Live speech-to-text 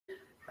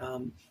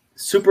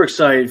Super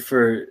excited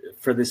for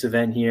this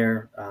event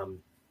here.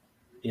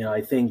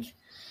 I think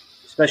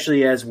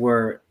especially as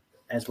we're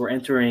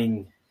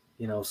entering,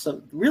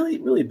 some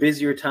really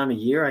busier time of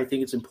year, I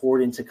think it's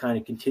important to kind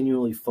of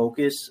continually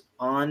focus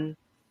on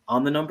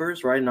the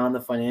numbers, right, and on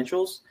the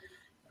financials.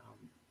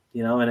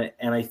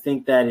 And I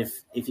think that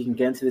if you can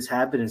get into this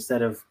habit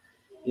instead of,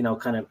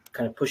 kind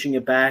of pushing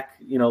it back,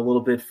 a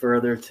little bit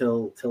further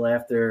till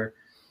after,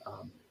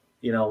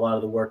 a lot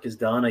of the work is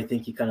done, I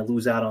think you kind of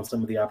lose out on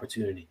some of the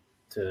opportunity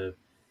to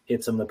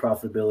hit some of the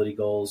profitability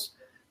goals.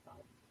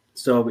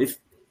 So if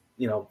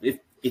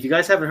you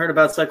guys haven't heard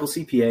about Cycle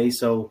CPA,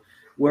 so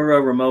we're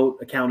a remote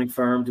accounting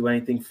firm, do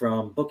anything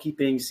from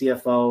bookkeeping,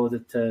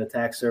 CFO to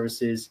tax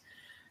services,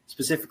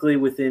 specifically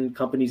within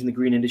companies in the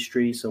green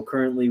industry. So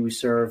currently we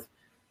serve a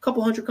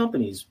couple hundred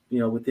companies,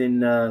 within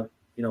the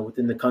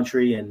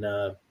country. And,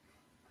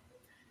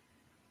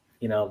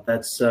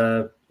 that's,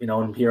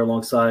 I'm here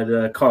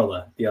alongside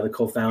Carla, the other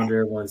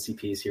co-founder, one of the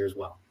CPAs here as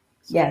well.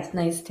 So. Yes,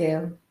 nice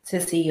to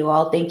see you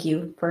all. Thank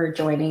you for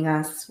joining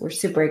us. We're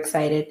super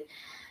excited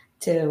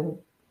to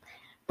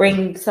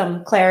bring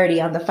some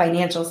clarity on the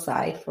financial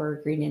side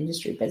for green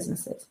industry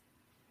businesses.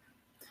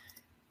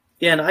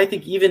 Yeah, and I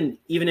think even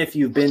if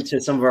you've been to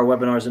some of our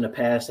webinars in the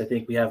past, I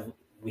think we have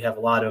a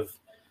lot of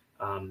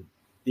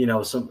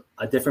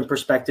a different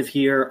perspective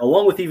here,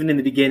 along with even in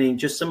the beginning,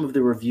 just some of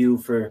the review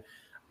for.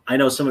 I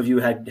know some of you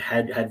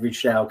had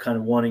reached out, kind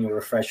of wanting a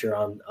refresher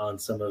on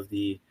some of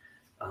the,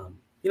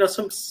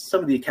 some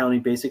of the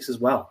accounting basics as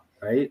well,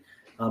 right?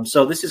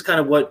 So this is kind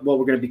of what we're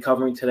going to be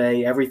covering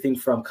today. Everything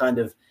from kind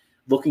of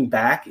looking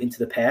back into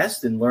the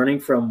past and learning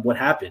from what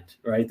happened,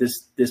 right?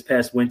 This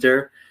past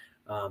winter,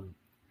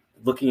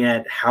 looking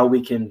at how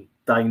we can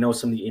diagnose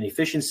some of the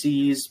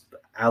inefficiencies,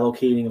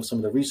 allocating of some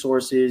of the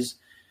resources,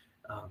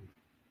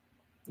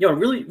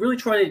 really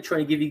trying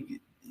to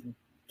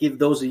give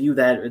those of you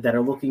that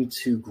are looking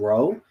to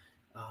grow,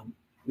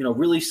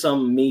 really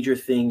some major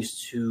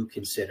things to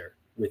consider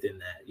within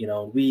that.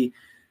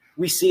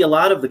 We see a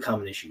lot of the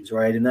common issues,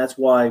 right? And that's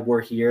why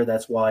we're here.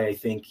 That's why I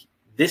think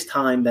this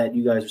time that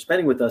you guys are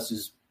spending with us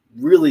is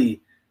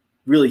really,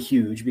 really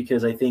huge,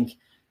 because I think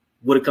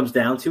what it comes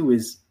down to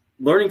is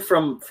learning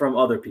from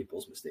other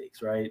people's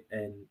mistakes, right?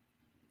 And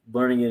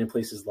learning it in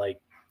places like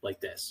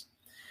this.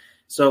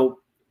 So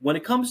when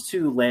it comes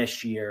to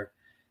last year,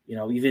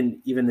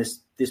 even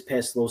this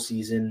past slow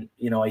season,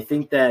 I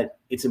think that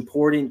it's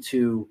important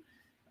to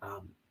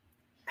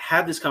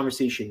have this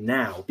conversation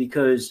now,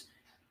 because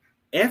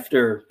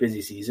after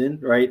busy season,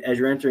 right, as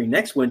you're entering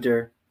next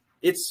winter,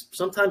 it's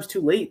sometimes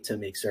too late to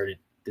make certain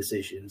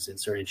decisions and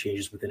certain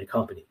changes within a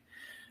company.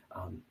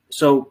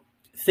 So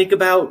think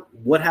about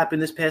what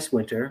happened this past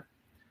winter,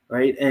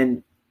 right?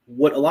 And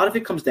what a lot of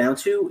it comes down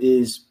to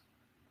is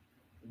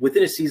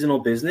within a seasonal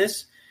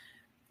business,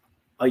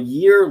 a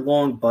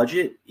year-long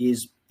budget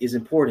is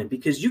important,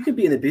 because you could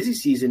be in the busy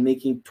season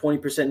making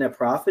 20% net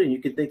profit and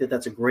you could think that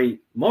that's a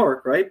great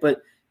mark, right?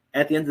 But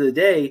at the end of the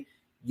day,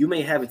 you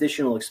may have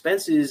additional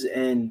expenses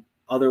and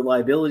other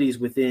liabilities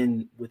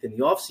within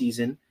the off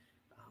season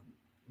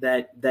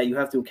that you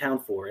have to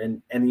account for.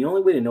 And the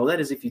only way to know that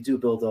is if you do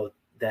build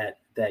that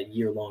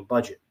year-long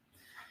budget.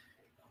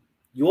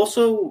 You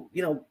also,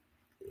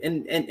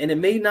 and it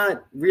may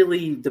not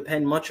really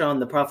depend much on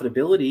the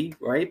profitability,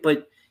 right?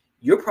 But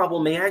your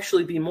problem may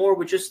actually be more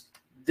with just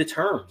the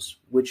terms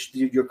which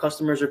your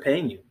customers are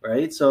paying you,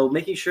 right? So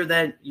making sure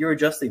that you're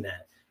adjusting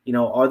that.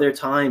 Are there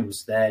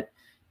times that,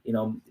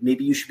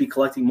 maybe you should be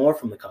collecting more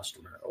from the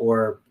customer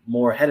or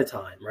more ahead of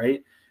time,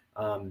 right?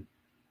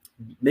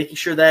 Making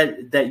sure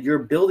that you're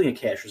building a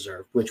cash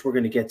reserve, which we're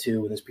going to get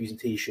to in this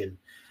presentation.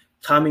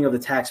 Timing of the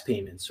tax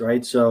payments,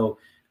 right? So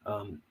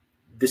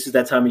this is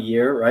that time of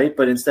year, right?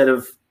 But instead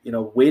of,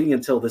 waiting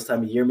until this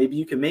time of year, maybe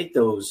you can make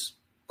those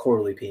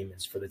quarterly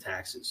payments for the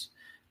taxes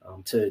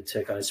to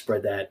kind of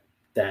spread that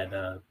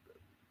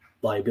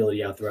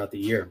liability out throughout the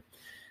year.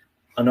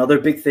 Another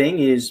big thing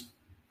is,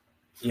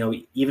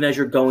 even as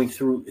you're going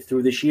through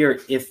this year,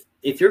 if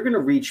you're going to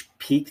reach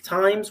peak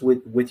times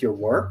with your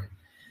work,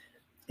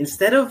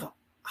 instead of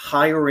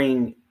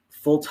hiring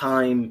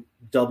full-time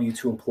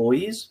W-2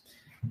 employees,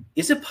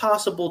 is it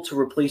possible to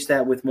replace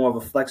that with more of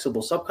a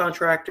flexible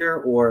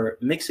subcontractor, or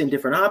mix in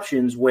different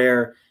options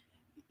where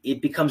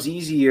it becomes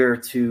easier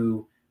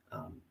to,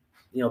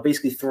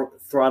 basically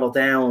throttle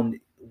down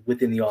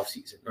within the off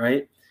season,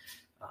 right?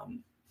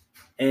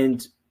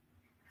 And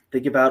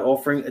think about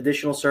offering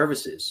additional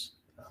services,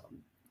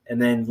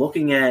 and then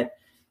looking at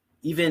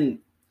even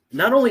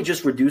not only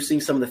just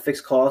reducing some of the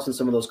fixed costs and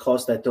some of those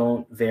costs that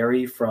don't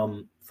vary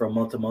from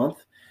month to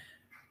month,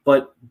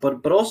 but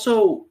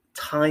also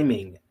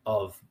timing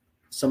of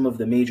some of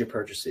the major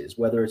purchases,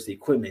 whether it's the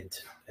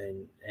equipment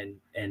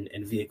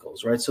and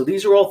vehicles, right? So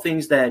these are all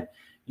things that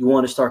you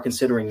want to start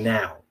considering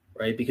now,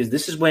 right? Because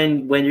this is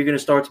when you're going to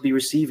start to be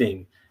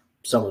receiving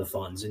some of the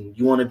funds, and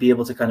you want to be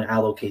able to kind of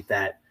allocate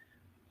that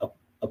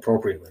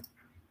appropriately.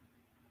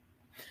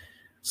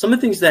 Some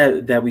of the things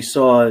that we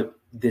saw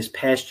this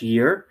past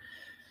year,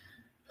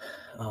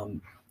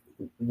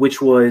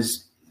 which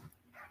was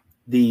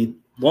the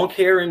lawn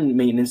care and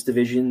maintenance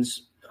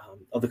divisions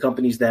of the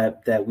companies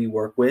that we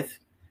work with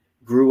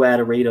grew at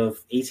a rate of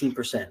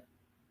 18%.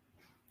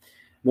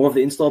 More of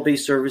the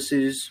install-based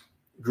services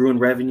grew in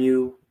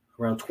revenue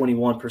around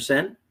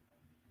 21%.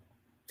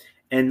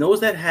 And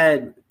those that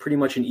had pretty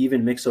much an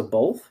even mix of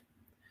both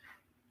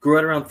grew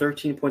at around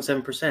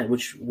 13.7%,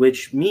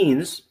 which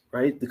means,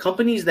 right, the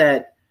companies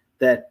that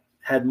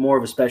had more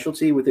of a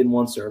specialty within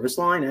one service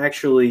line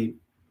actually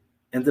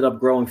ended up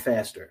growing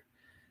faster,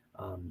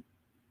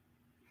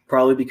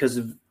 probably because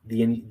of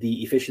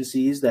the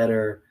efficiencies that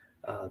are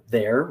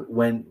there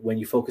when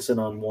you focus in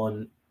on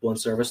one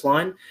service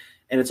line.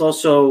 And it's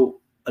also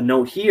a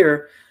note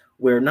here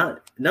where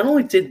not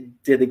only did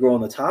they grow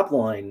on the top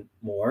line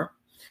more,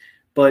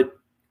 but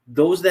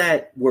those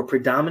that were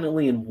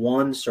predominantly in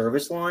one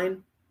service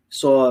line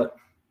saw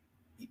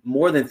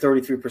more than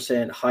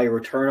 33% higher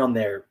return on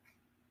their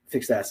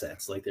fixed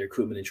assets, like their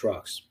equipment and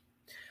trucks.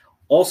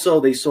 Also,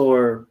 they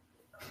saw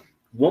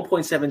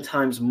 1.7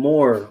 times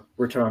more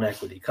return on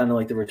equity, kind of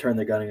like the return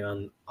they're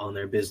getting on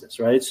their business,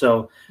 right?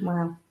 So,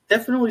 wow,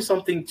 definitely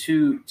something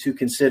to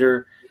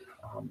consider,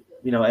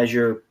 as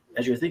you're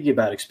thinking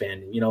about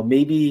expanding.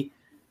 Maybe,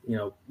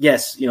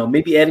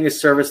 maybe adding a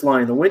service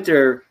line in the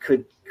winter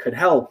could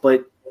help,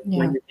 but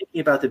when you're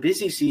thinking about the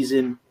busy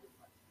season,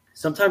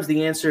 sometimes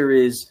the answer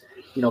is,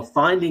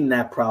 finding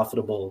that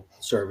profitable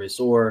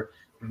service or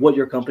what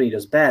your company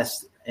does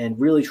best and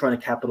really trying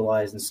to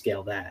capitalize and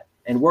scale that.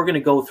 And we're going to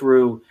go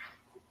through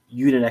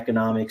unit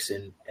economics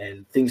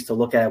and things to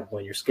look at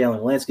when you're scaling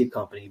a landscape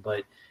company.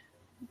 But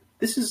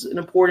this is an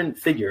important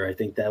figure, I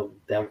think,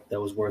 that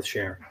was worth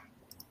sharing.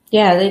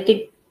 Yeah, I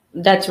think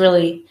that's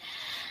really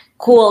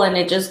cool. And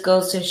it just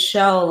goes to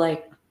show,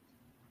 like,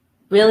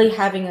 really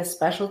having a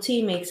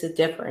specialty makes a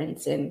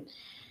difference in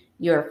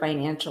your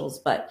financials.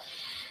 But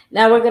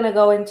now we're going to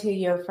go into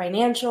your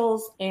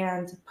financials,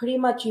 and pretty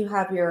much you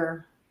have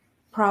your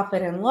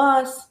profit and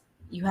loss,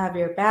 you have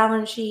your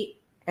balance sheet,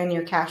 and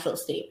your cash flow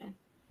statement.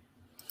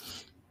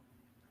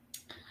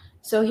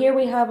 So here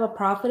we have a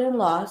profit and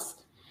loss.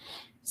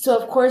 So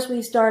of course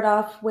we start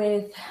off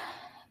with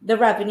the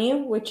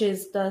revenue, which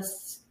is the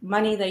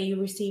money that you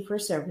receive for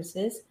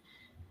services,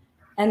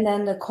 and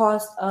then the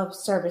cost of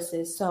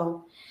services.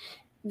 So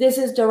this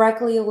is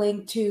directly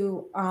linked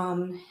to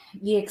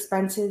the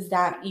expenses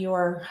that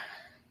you're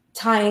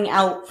tying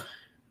out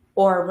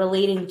or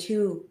relating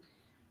to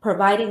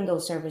providing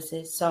those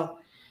services. So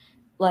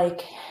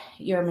like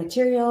your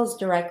materials,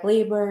 direct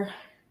labor,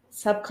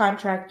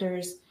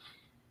 subcontractors,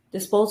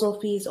 disposal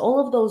fees, all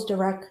of those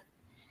direct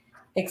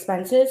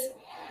expenses.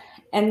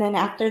 And then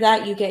after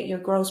that, you get your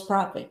gross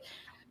profit.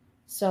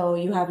 So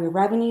you have your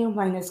revenue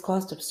minus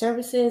cost of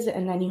services,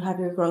 and then you have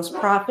your gross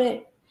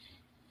profit.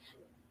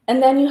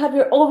 And then you have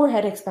your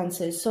overhead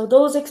expenses. So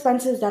those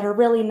expenses that are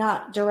really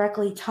not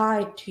directly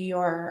tied to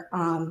your,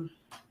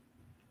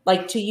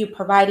 to you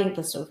providing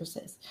the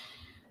services.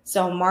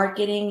 So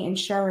marketing,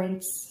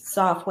 insurance,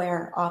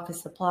 software,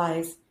 office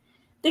supplies,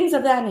 things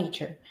of that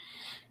nature.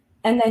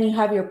 And then you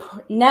have your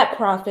net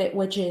profit,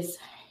 which is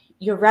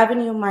your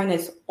revenue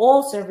minus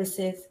all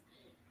services.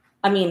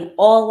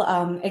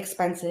 All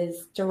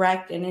expenses,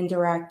 direct and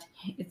indirect.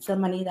 It's the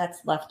money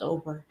that's left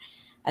over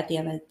at the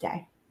end of the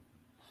day.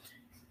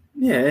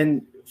 Yeah,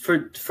 and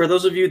for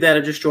those of you that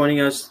are just joining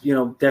us,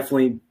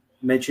 definitely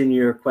mention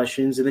your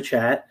questions in the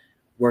chat.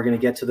 We're going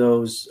to get to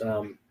those,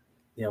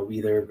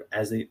 either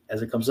as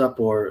it comes up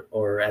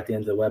or at the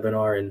end of the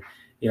webinar. And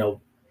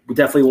we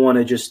definitely want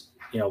to just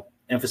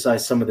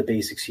emphasize some of the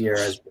basics here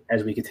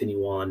as we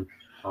continue on,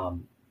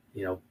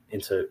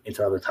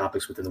 into other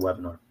topics within the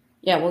webinar.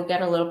 Yeah, we'll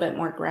get a little bit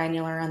more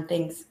granular on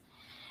things.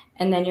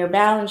 And then your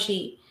balance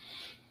sheet.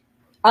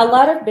 A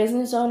lot of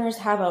business owners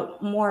have a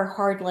more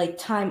hard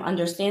time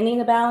understanding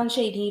the balance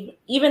sheet.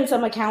 Even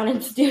some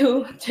accountants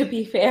do, to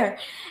be fair.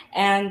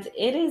 And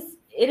it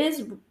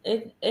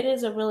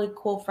is a really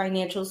cool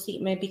financial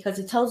statement because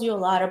it tells you a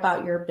lot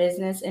about your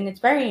business, and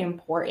it's very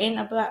important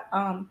about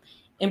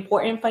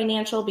important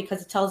financial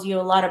because it tells you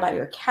a lot about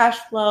your cash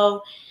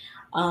flow,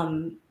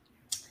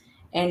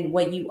 and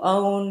what you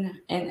own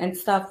and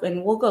stuff.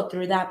 And we'll go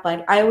through that.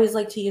 But I always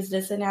like to use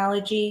this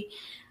analogy.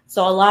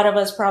 So a lot of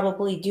us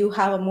probably do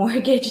have a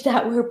mortgage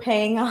that we're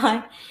paying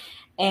on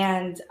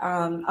and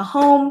a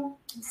home.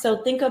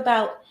 So think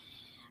about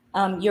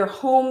your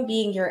home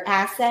being your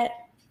asset,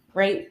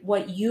 right?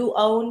 What you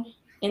own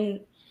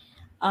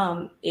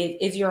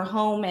is your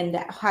home and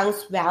the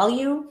house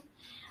value.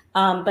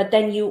 But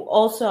then you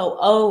also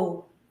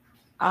owe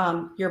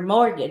your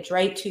mortgage,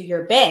 right, to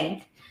your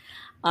bank.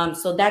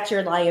 So that's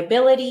your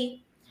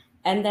liability.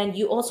 And then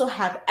you also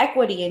have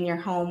equity in your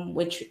home,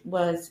 which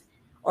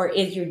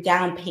is your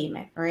down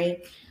payment,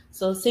 right?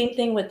 So same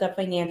thing with the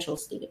financial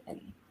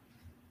statement.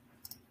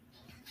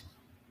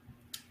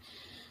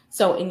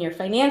 So in your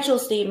financial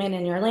statement,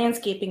 in your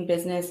landscaping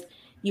business,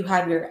 you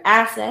have your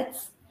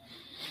assets.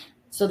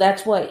 So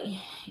that's what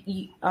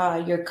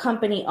your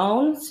company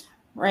owns,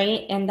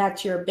 right? And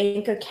that's your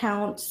bank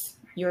accounts,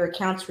 your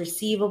accounts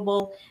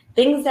receivable,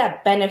 things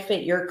that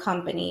benefit your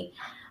company.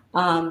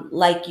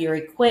 like your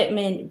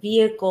equipment,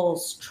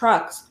 vehicles,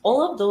 trucks,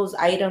 all of those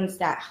items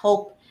that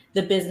help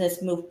the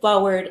business move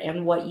forward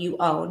and what you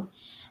own.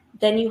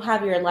 Then you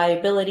have your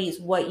liabilities,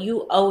 what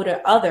you owe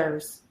to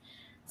others.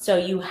 So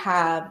you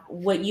have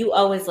what you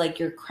owe is like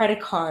your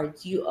credit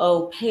cards, you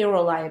owe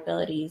payroll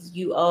liabilities,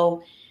 you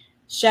owe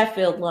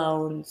Sheffield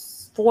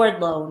loans, Ford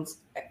loans,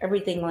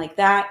 everything like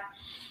that.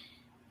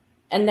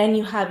 And then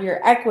you have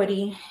your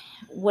equity.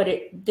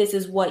 This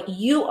is what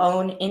you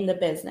own in the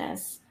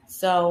business.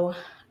 So,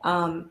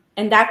 and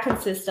that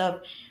consists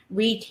of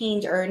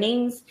retained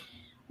earnings,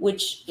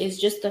 which is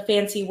just a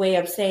fancy way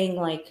of saying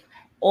like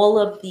all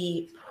of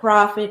the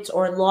profits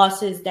or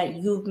losses that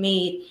you've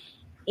made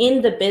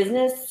in the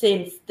business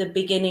since the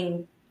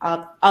beginning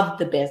of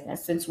the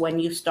business, since when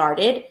you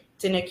started.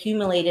 It's an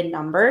accumulated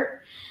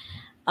number.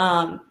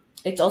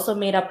 It's also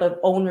made up of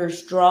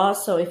owner's draw.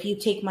 So if you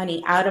take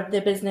money out of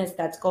the business,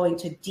 that's going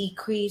to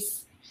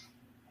decrease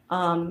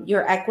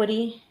your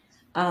equity.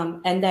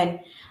 And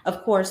then,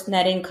 of course,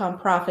 net income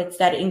profits,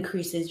 that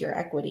increases your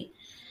equity.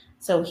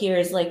 So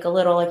here's like a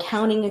little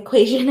accounting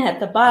equation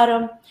at the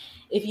bottom.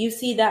 If you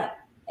see that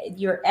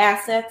your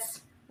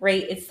assets,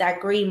 right, it's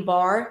that green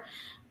bar,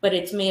 but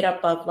it's made up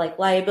of like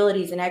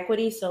liabilities and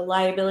equity. So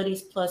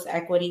liabilities plus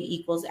equity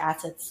equals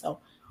assets. So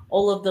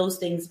all of those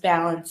things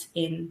balance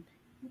in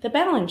the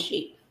balance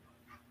sheet.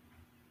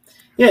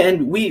 Yeah,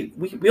 and we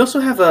also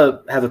have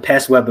a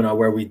past webinar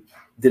where we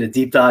did a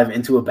deep dive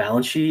into a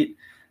balance sheet.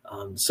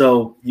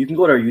 So you can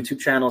go to our YouTube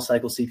channel,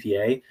 Cycle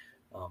CPA,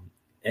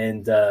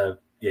 and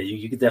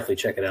you can definitely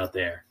check it out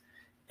there.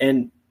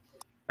 And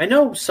I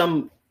know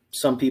some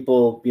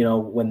people,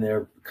 when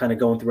they're kind of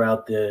going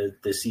throughout the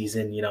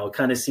season, it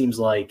kind of seems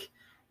like,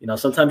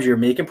 sometimes you're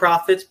making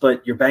profits,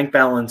 but your bank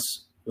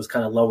balance was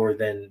kind of lower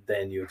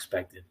than you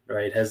expected,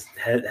 right? Has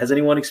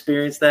anyone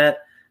experienced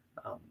that?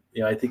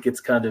 I think it's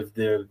kind of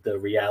the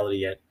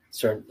reality at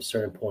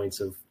certain points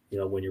of,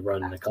 when you're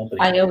running a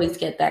company. I always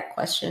get that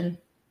question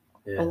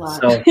a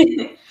lot. So,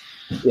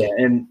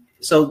 and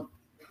so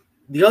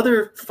the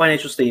other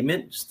financial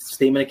statement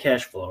of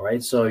cash flow,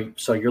 right? So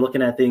you're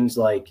looking at things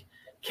like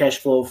cash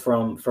flow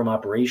from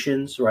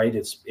operations, right?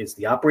 It's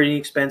the operating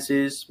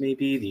expenses,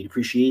 maybe the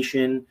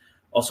depreciation,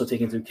 also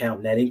taking into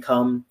account net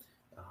income,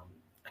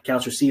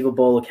 accounts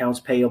receivable, accounts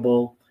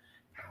payable.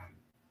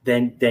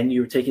 Then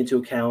you're taking into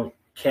account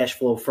cash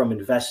flow from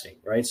investing,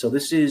 right? So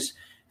this is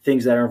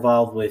things that are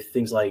involved with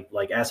things like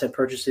asset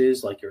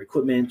purchases, like your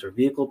equipment or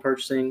vehicle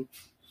purchasing.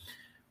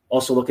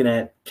 Also looking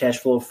at cash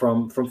flow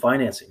from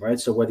financing, right?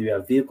 So whether you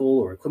have vehicle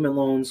or equipment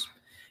loans,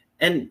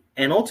 and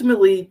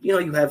ultimately, you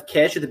have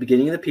cash at the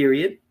beginning of the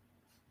period,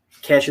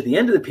 cash at the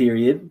end of the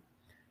period,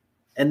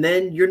 and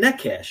then your net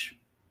cash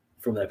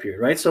from that period,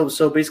 right?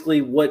 So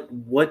basically,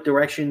 what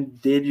direction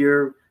did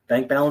your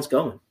bank balance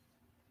go in?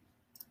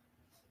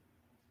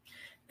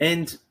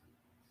 And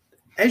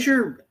as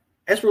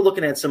we're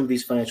looking at some of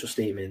these financial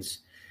statements,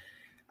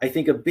 I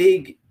think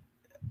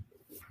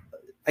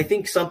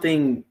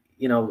something,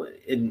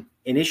 an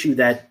issue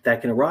that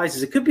can arise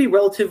is it could be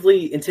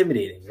relatively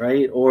intimidating,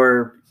 right?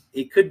 Or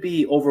it could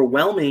be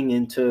overwhelming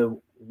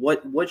into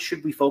what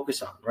should we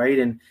focus on, right?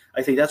 And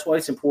I think that's why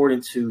it's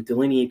important to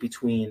delineate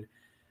between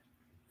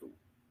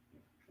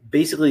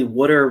basically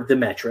what are the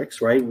metrics,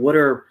 right? What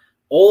are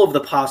all of the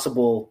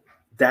possible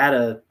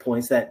data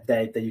points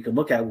that you can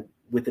look at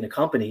within a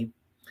company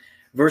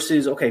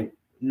versus, okay,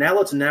 now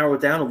let's narrow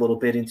it down a little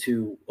bit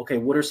into, okay,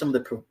 what are some of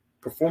the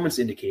performance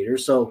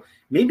indicators? So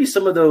maybe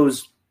some of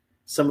those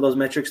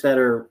metrics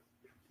that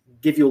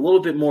give you a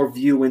little bit more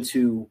view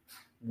into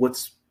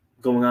what's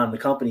going on in the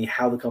company,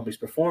 how the company's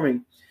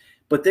performing.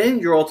 But then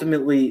you're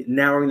ultimately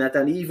narrowing that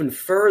down even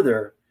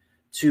further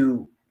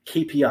to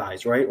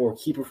KPIs, right? Or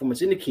key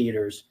performance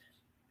indicators.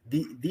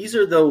 These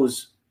are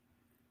those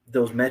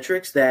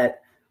metrics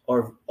that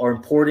are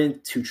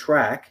important to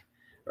track,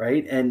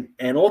 right?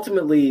 And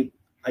ultimately,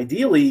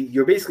 ideally,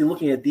 you're basically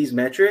looking at these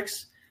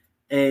metrics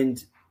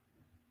and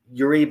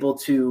you're able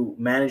to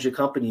manage a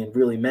company and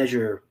really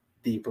measure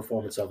the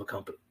performance of a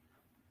company.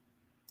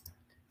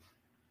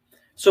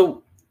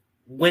 So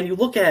when you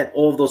look at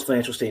all of those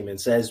financial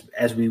statements as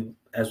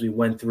we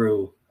went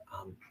through,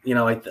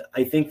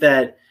 I think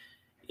that,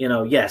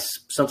 yes,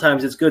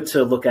 sometimes it's good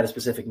to look at a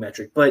specific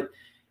metric, but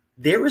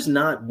there is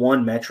not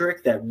one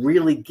metric that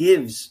really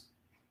gives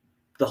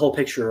the whole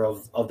picture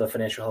of the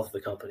financial health of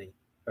the company,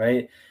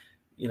 right?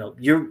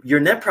 Your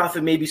net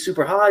profit may be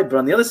super high, but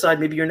on the other side,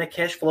 maybe your net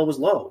cash flow was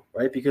low,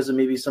 right? Because of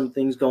maybe some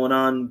things going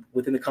on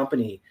within the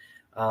company.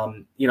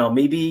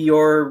 Maybe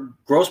your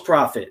gross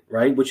profit,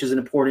 right, which is an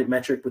important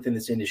metric within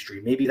this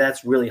industry. Maybe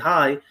that's really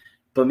high,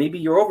 but maybe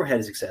your overhead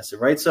is excessive,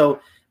 right?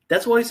 So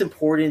that's why it's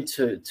important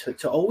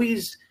to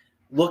always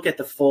look at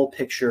the full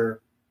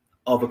picture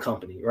of a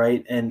company,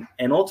 right? And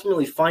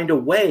ultimately find a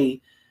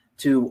way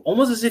to,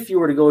 almost as if you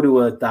were to go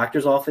to a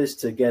doctor's office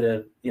to get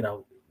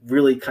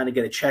really kind of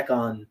get a check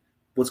on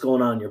what's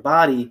going on in your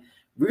body.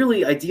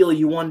 Really, ideally,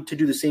 you want to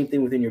do the same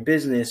thing within your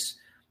business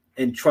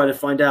and try to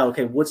find out,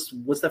 okay, what's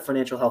the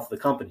financial health of the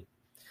company?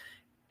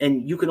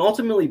 And you can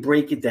ultimately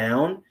break it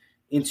down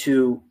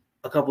into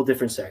a couple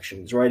different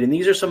sections, right? And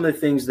these are some of the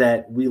things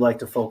that we like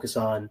to focus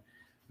on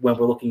when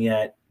we're looking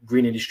at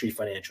green industry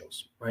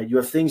financials, right? You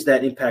have things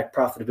that impact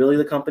profitability of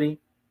the company,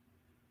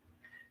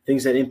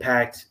 things that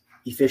impact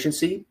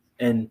efficiency,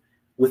 and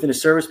within a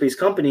service-based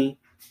company,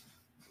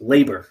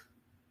 labor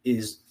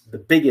has the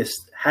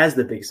biggest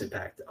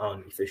impact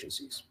on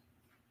efficiencies.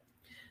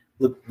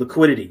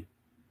 Liquidity,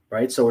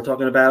 right? So we're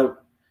talking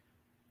about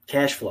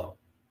cash flow.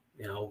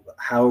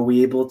 How are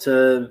we able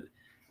to,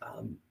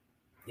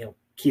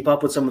 keep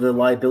up with some of the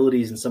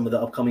liabilities and some of the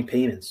upcoming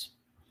payments?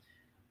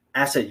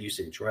 Asset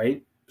usage,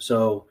 right?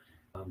 So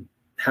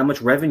how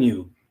much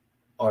revenue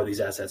are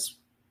these assets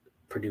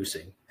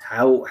producing?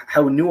 How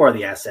new are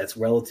the assets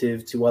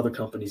relative to other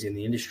companies in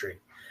the industry?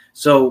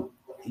 So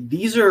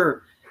this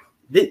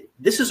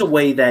is a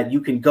way that you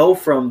can go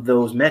from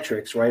those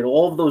metrics, right?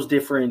 All of those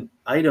different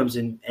items,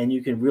 and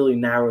you can really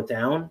narrow it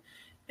down.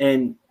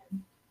 And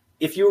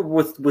if you're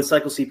with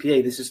Cycle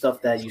CPA, this is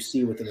stuff that you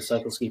see within the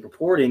CycleScape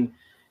reporting.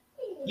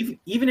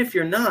 Even if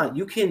you're not,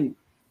 you can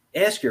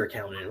ask your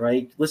accountant,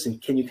 right? Listen,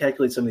 can you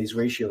calculate some of these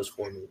ratios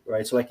for me,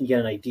 right? So I can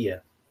get an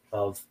idea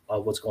of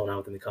what's going on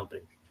within the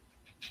company.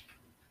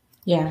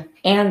 Yeah.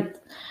 And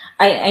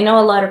I know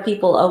a lot of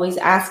people always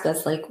ask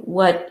us, like,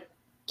 what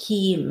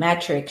key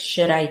metrics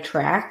should I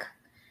track?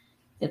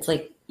 It's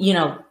like,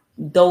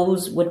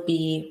 those would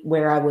be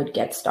where I would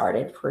get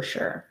started for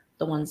sure.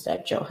 The ones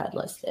that Joe had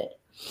listed.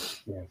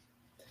 Yeah.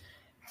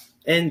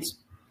 And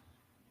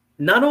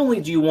not only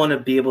do you want to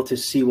be able to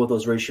see what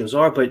those ratios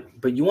are, but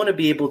you want to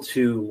be able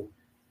to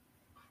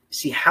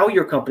see how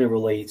your company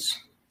relates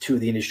to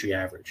the industry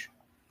average.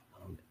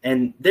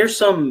 And there's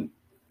some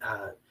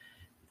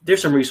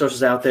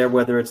resources out there,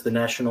 whether it's the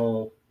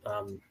National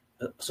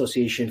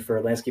Association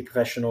for Landscape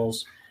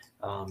Professionals.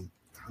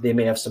 They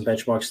may have some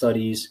benchmark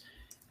studies.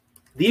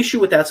 The issue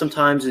with that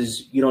sometimes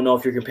is you don't know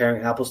if you're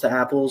comparing apples to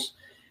apples.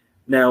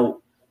 Now,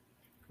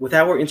 with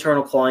our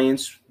internal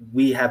clients,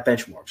 we have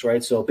benchmarks,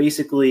 right? So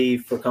basically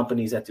for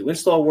companies that do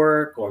install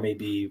work or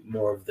maybe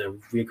more of the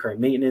recurring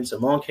maintenance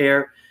and lawn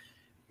care,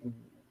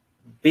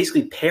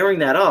 basically pairing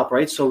that up,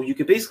 right? So you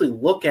could basically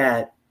look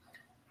at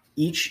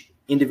each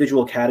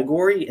individual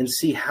category and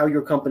see how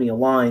your company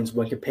aligns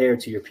when compared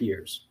to your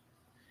peers,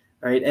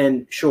 right?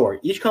 And sure,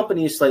 each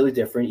company is slightly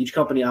different. Each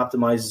company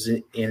optimizes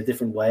it in a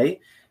different way,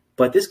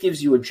 but this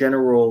gives you a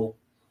general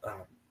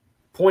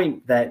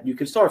point that you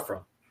can start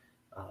from.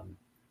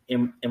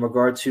 In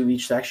regard to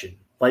each section,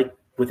 like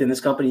within this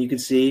company, you can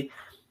see,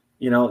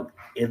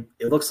 it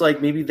looks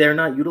like maybe they're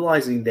not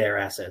utilizing their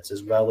assets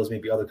as well as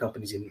maybe other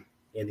companies in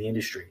the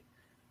industry.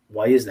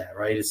 Why is that,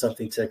 right? It's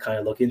something to kind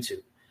of look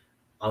into.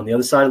 On the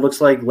other side, it looks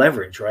like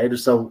leverage, right?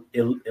 So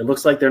it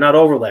looks like they're not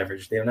over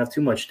leveraged. They don't have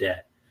too much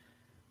debt.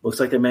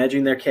 Looks like they're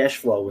managing their cash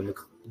flow and the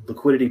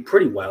liquidity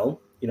pretty well.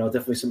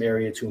 Definitely some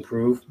area to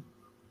improve.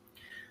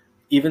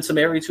 Even some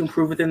area to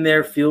improve within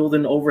their field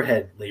and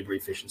overhead labor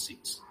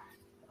efficiencies.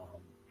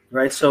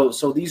 Right. So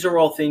these are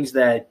all things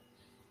that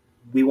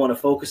we want to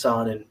focus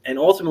on. And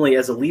ultimately,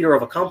 as a leader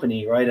of a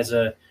company, right, as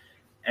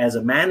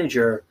a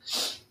manager,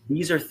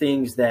 these are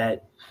things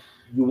that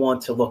you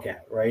want to look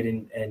at. Right.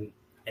 And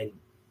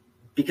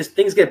because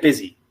things get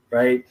busy.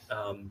 Right.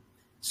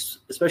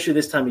 Especially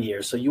this time of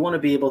year. So you want to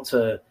be able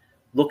to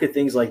look at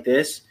things like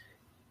this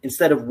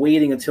instead of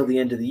waiting until the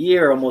end of the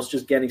year, almost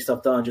just getting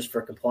stuff done just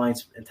for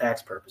compliance and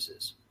tax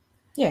purposes.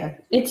 Yeah.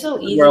 It's so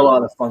easy. Where a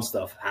lot of fun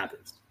stuff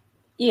happens.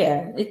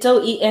 Yeah, it's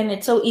so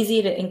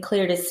easy and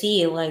clear to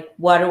see, like,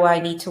 what do I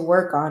need to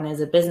work on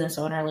as a business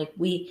owner? Like,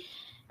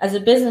 as a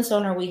business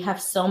owner, we have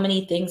so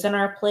many things on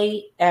our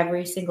plate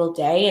every single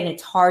day, and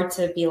it's hard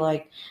to be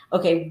like,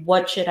 okay,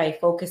 what should I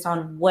focus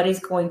on? What is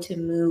going to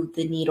move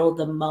the needle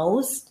the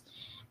most?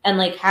 And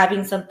like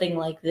having something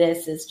like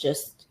this is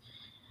just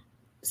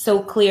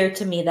so clear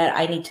to me that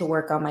I need to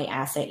work on my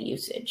asset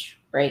usage,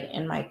 right,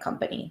 in my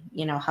company.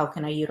 How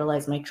can I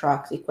utilize my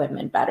trucks,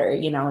 equipment better,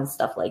 and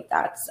stuff like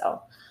that.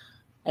 So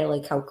I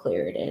like how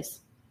clear it is.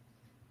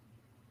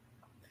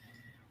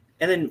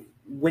 And then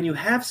when you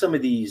have some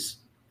of these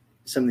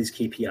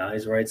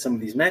KPIs, right, some of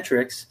these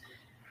metrics,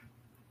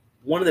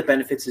 one of the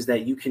benefits is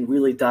that you can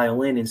really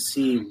dial in and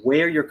see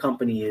where your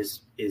company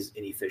is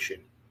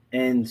inefficient.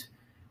 And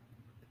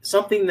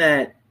something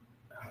that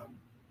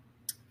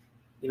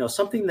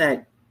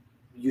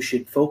you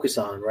should focus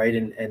on, right,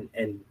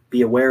 and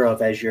be aware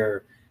of as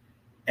you're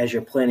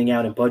planning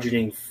out and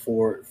budgeting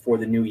for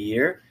the new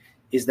year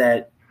is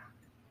that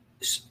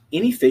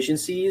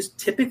inefficiencies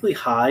typically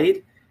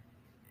hide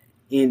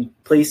in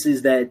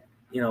places that,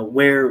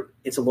 where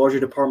it's a larger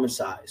department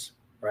size,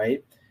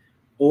 right?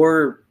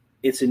 Or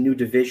it's a new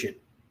division,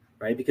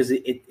 right? Because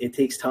it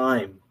takes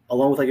time,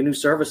 along with like a new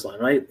service line,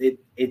 right?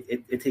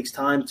 It takes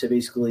time to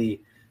basically,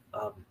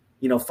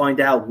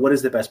 find out what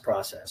is the best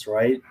process,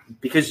 right?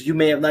 Because you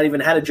may have not even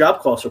had a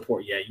job cost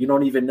report yet. You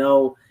don't even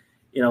know,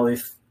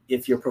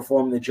 if you're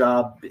performing the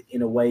job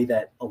in a way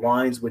that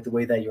aligns with the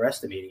way that you're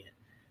estimating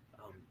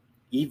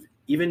it.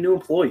 Even new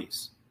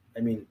employees.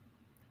 I mean,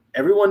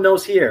 everyone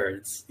knows here,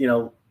 it's,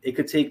 it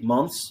could take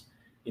months,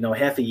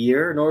 half a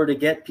year in order to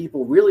get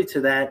people really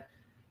to that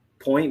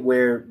point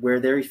where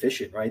they're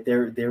efficient, right?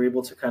 They're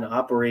able to kind of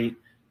operate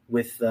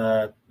with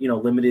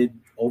limited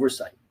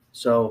oversight.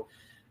 So,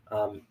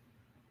 and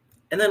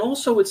then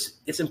also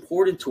it's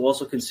important to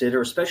also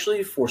consider,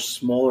 especially for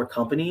smaller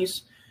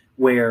companies,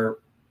 where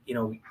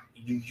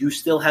you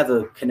still have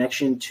a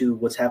connection to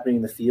what's happening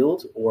in the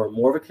field, or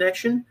more of a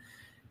connection.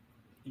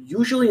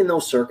 Usually in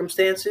those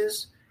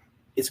circumstances,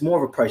 it's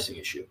more of a pricing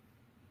issue,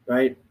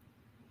 right?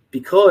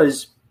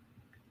 Because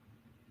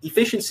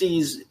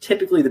efficiencies,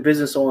 typically the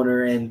business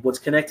owner and what's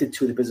connected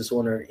to the business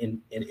owner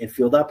in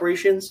field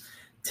operations,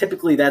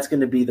 typically that's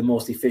going to be the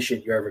most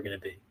efficient you're ever going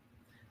to be.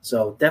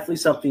 So definitely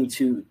something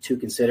to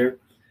consider.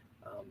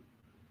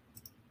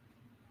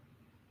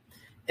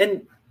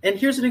 And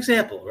here's an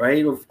example,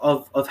 right,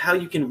 of how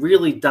you can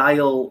really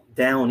dial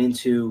down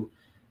into,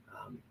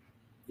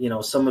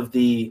 some of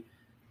the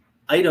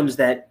items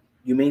that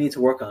you may need to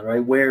work on,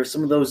 right, where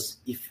some of those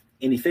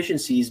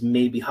inefficiencies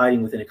may be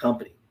hiding within a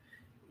company,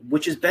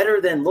 which is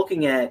better than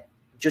looking at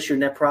just your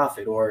net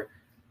profit, or,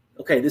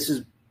 okay, this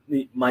is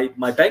my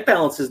bank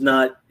balance is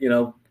not,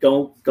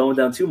 going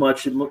down too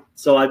much,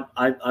 so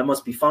I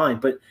must be fine.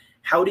 But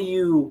how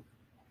do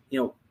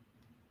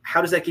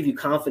how does that give you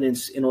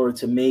confidence in order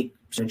to make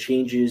some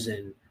changes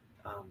and,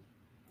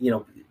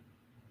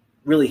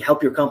 really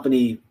help your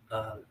company,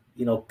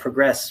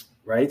 progress,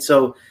 right?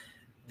 So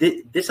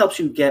this helps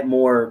you get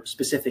more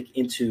specific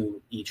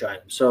into each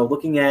item. So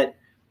looking at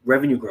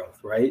revenue growth,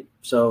 right?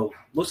 So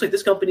looks like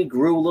this company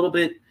grew a little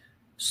bit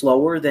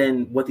slower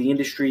than what the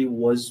industry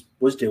was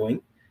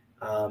doing,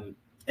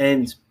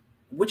 and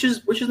which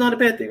is not a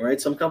bad thing,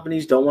 right? Some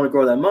companies don't want to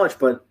grow that much,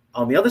 but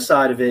on the other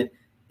side of it,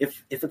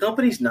 if a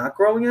company's not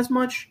growing as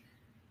much,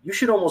 you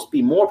should almost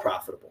be more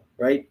profitable,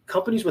 right?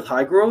 Companies with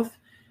high growth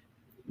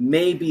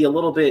may be a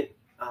little bit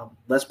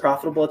less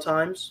profitable at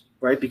times,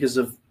 right? Because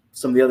of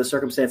some of the other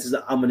circumstances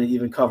that I'm going to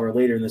even cover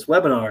later in this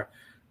webinar.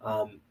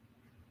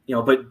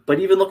 But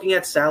even looking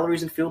at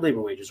salaries and field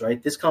labor wages,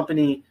 right? This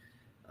company,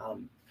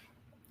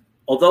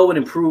 although it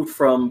improved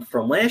from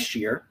last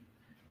year,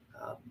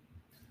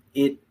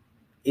 it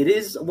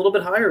is a little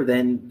bit higher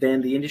than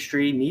the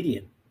industry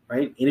median,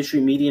 right? Industry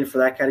median for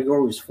that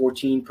category was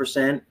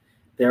 14%.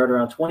 They're at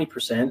around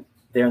 20%.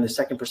 They're in the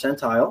second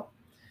percentile,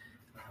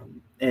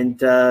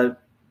 and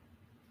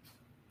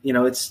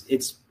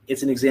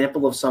it's an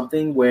example of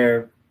something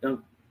where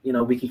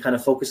we can kind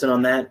of focus in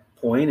on that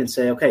point and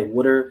say, okay,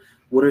 what are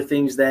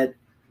things that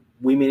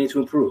we may need to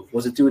improve?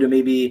 Was it due to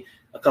maybe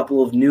a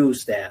couple of new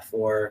staff,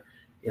 or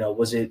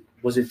was it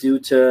due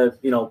to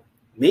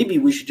maybe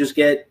we should just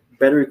get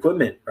better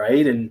equipment,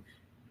 right, and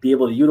be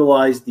able to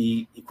utilize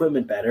the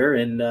equipment better,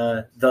 and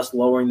thus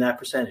lowering that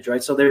percentage,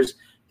 right? So there's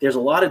a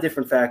lot of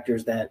different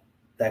factors that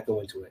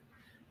go into it,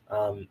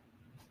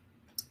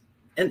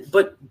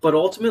 but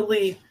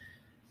ultimately,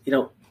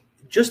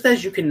 just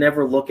as you can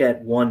never look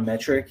at one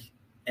metric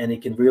and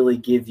it can really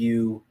give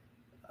you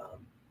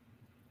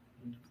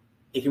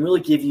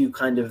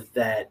kind of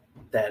that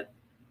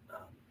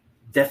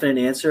definite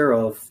answer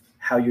of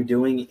how you're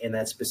doing in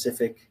that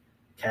specific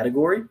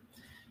category.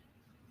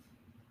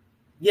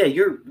 Yeah,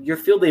 your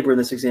field labor in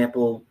this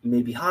example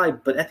may be high,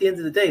 but at the end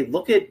of the day,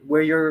 look at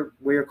where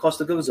your cost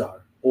of goods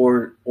are,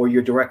 or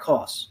your direct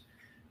costs.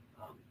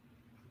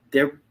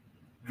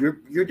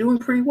 You're doing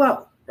pretty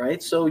well,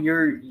 right? So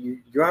you're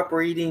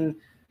operating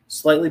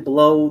slightly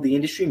below the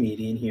industry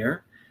median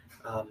here.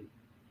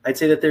 I'd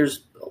say that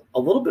there's a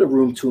little bit of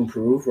room to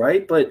improve,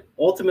 right? But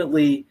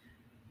ultimately,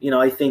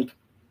 I think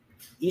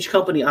each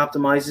company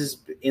optimizes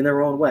in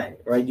their own way,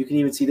 right? You can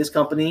even see this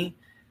company,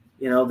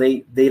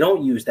 they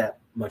don't use that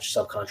much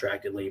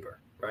subcontracted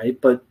labor, right?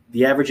 But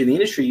the average in the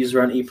industry uses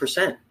around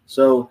 8%.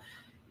 So,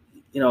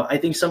 I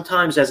think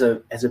sometimes as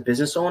a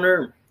business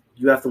owner,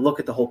 you have to look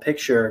at the whole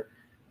picture,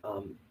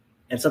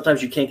 and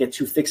sometimes you can't get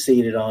too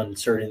fixated on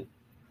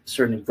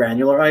certain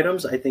granular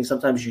items. I think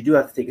sometimes you do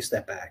have to take a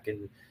step back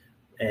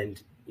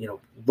and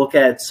look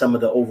at some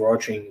of the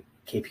overarching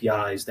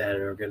KPIs that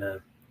are going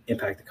to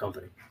impact the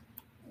company.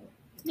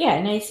 Yeah,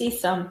 and I see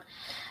some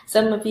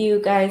of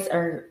you guys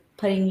are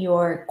putting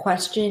your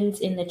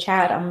questions in the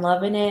chat. I'm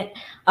loving it.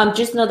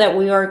 Just know that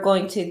we are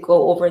going to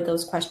go over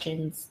those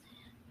questions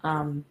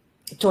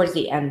towards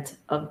the end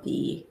of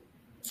the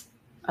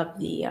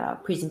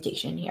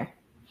presentation here.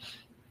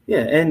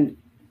 Yeah, and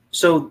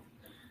so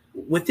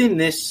within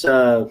this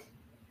some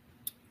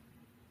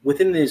of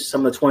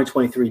the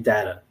 2023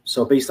 data,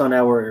 so based on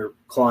our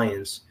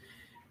clients,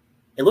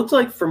 it looked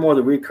like for more of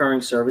the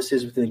recurring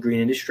services within the green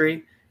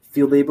industry,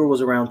 field labor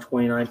was around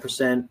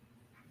 29%,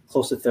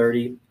 close to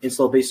 30%.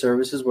 Install-based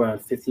services were around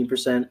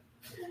 15%.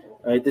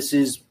 Right, this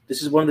is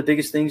one of the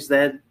biggest things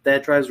that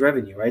drives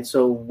revenue, right?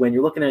 So when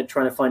you're looking at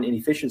trying to find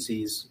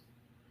inefficiencies,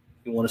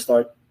 you want to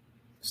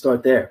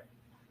start there.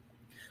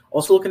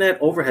 Also looking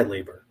at overhead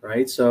labor,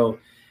 right? So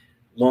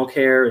lawn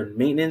care and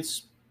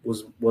maintenance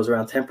was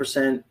around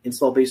 10%.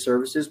 Install-based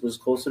services was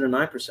closer to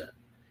 9%.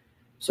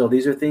 So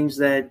these are things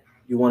that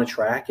you want to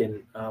track,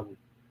 and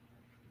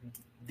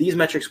these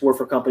metrics were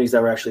for companies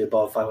that were actually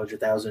above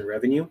 500,000 in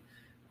revenue.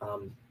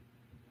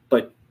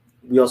 But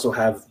we also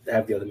have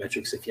the other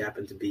metrics if you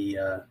happen to be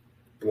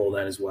below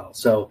that as well.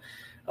 So,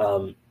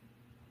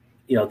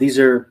 these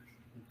are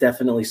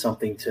definitely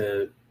something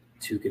to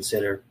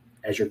consider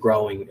as you're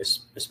growing,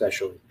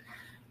 especially.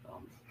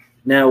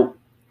 Now,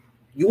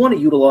 you want to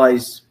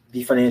utilize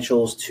the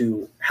financials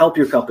to help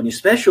your company,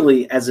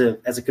 especially as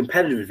a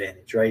competitive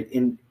advantage, right,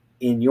 in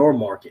your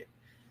market.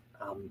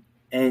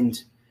 And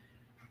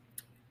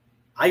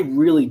I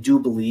really do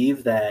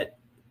believe that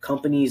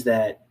companies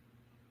that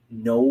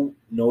know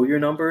your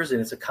numbers,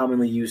 and it's a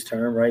commonly used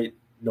term, right?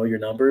 Know your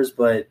numbers,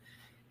 but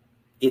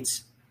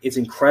it's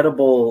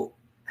incredible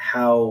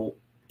how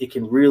it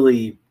can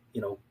really,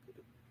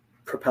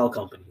 propel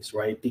companies,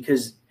 right?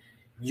 Because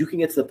you can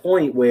get to the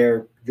point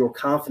where you're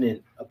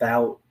confident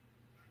about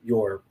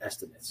your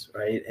estimates,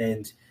 right?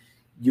 And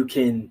you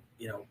can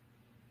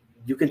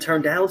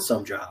turn down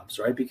some jobs,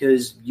 right?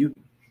 Because you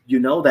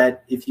know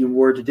that if you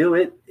were to do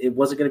it, it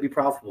wasn't going to be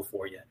profitable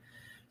for you.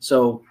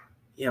 So,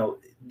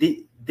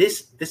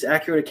 this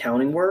accurate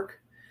accounting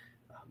work,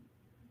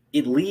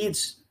 it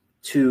leads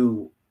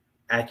to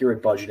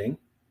accurate budgeting,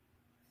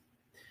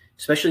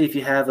 especially if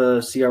you have a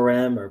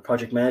CRM or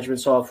project management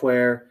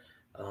software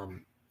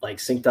like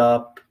Synced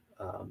Up,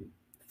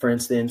 for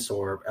instance,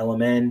 or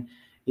LMN.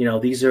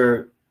 These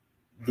are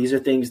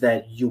things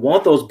that you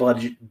want those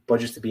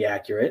budgets to be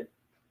accurate,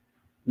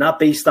 not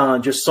based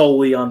on just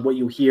solely on what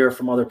you hear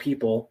from other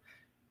people.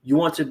 You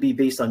want to be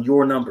based on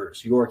your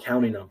numbers, your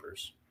accounting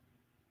numbers,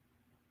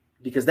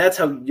 because that's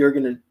how you're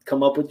going to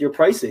come up with your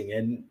pricing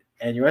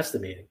and your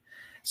estimating.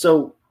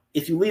 So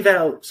if you leave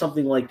out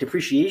something like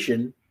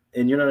depreciation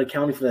and you're not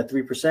accounting for that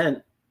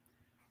 3%,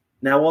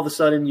 now all of a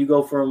sudden you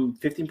go from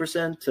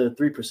 15% to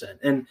 3%.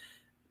 And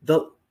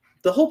the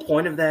whole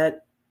point of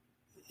that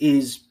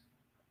is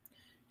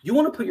you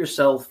want to put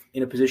yourself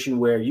in a position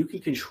where you can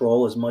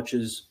control as much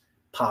as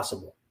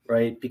possible,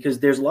 right? Because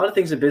there's a lot of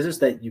things in business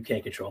that you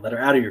can't control, that are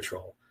out of your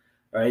control,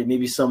 right?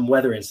 Maybe some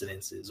weather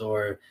incidences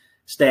or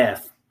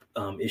staff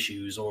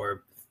issues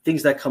or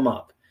things that come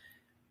up.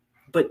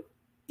 But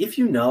if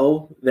you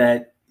know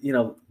that,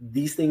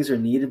 these things are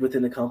needed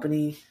within the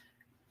company,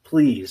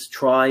 please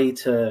try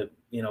to,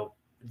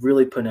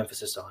 really put an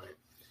emphasis on it,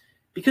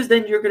 because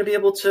then you're going to be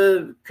able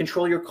to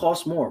control your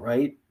costs more,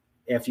 right?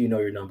 After you know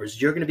your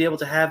numbers, you're going to be able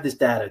to have this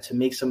data to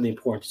make some of the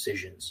important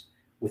decisions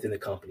within the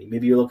company.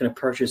 Maybe you're looking to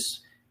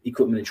purchase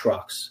equipment and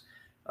trucks,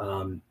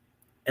 and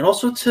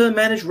also to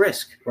manage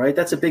risk, right?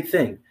 That's a big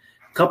thing.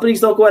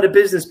 Companies don't go out of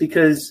business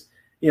because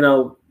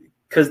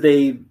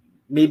they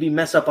maybe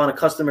mess up on a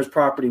customer's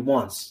property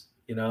once,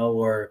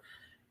 or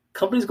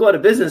companies go out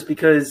of business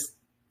because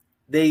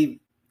they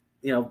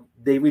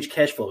reach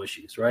cash flow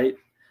issues, right?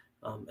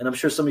 And I'm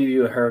sure some of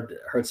you have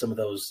heard some of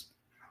those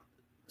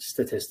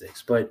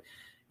statistics, but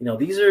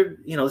this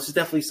is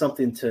definitely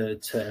something to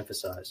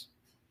emphasize.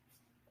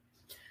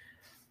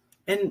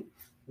 And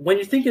when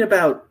you're thinking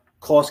about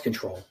cost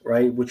control,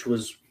 right, which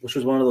was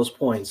one of those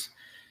points,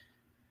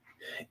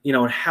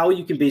 and how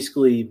you can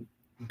basically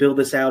build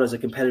this out as a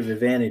competitive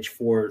advantage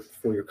for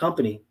your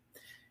company,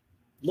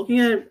 looking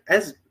at it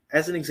as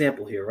an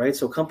example here, right?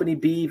 So company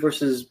B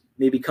versus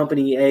maybe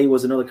company A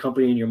was another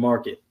company in your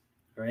market,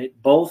 right?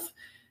 Both,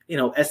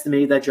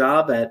 estimated that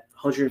job at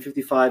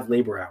 155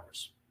 labor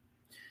hours.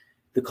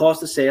 The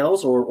cost of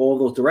sales, or all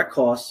those direct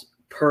costs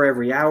per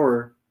every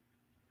hour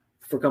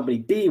for company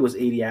B, was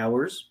 80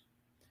 hours,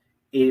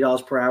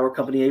 $80 per hour.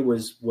 Company A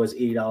was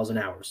 $80 an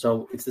hour.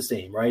 So it's the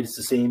same, right? It's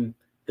the same.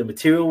 The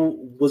material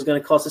was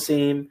going to cost the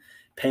same.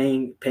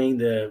 Paying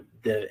the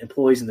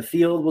employees in the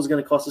field was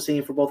going to cost the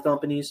same for both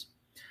companies.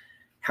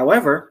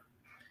 However,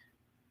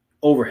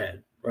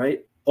 overhead,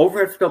 right?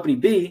 Overhead for company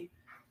B,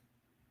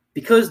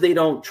 because they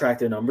don't track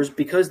their numbers,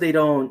 because they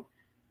don't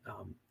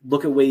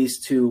look at ways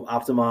to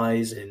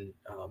optimize and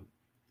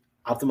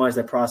optimize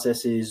their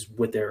processes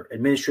with their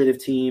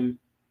administrative team,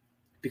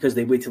 because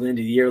they wait till the end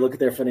of the year, look at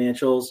their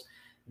financials,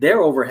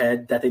 their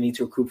overhead that they need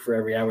to recoup for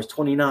every hour is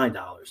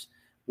 $29.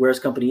 Whereas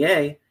company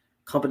A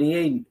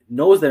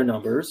knows their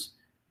numbers.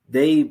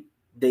 They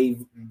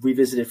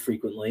revisit it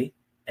frequently,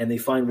 and they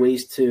find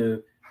ways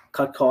to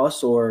cut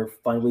costs or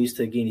find ways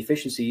to gain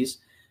efficiencies.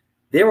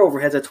 Their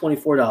overhead's at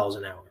 $24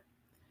 an hour.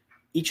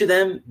 Each of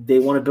them, they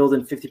want to build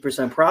in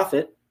 50%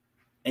 profit,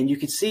 and you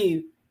can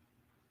see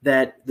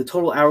that the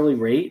total hourly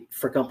rate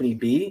for company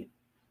B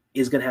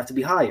is going to have to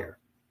be higher,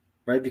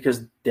 right?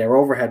 Because their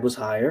overhead was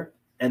higher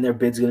and their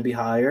bid's going to be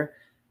higher.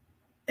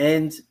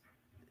 And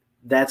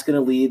that's going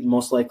to lead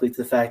most likely to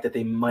the fact that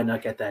they might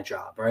not get that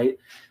job, right?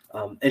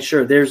 And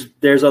sure,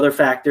 there's other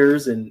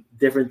factors and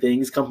different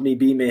things. Company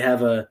B may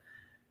have an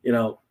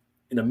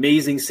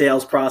amazing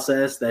sales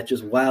process that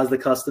just wows the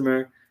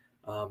customer,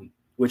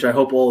 which I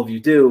hope all of you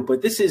do.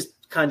 But this is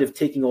kind of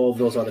taking all of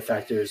those other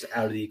factors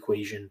out of the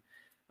equation,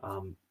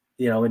 and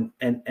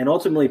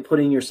ultimately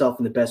putting yourself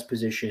in the best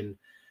position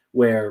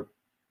where,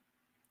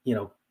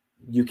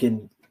 you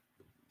can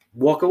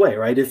walk away,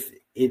 right? If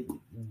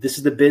this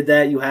is the bid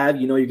that you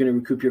have, you're going to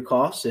recoup your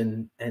costs,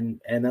 and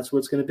that's what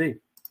it's going to be.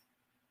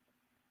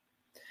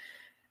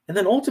 And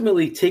then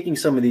ultimately taking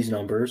some of these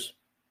numbers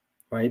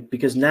right?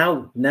 Because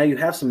now you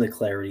have some of the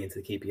clarity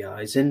into the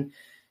KPIs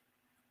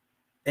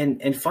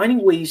and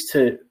finding ways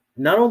to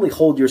not only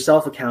hold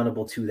yourself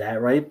accountable to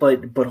that, right?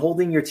 But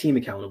holding your team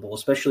accountable,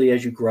 especially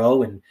as you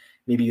grow and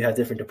maybe you have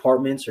different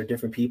departments or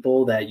different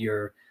people that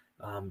you're,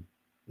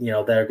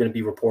 that are going to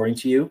be reporting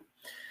to you.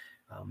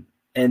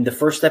 And the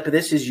first step of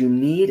this is you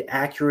need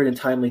accurate and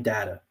timely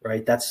data,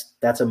 right?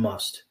 That's a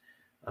must.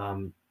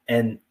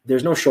 And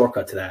there's no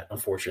shortcut to that,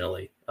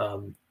 unfortunately.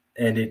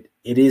 And it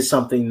is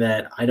something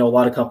that I know a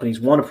lot of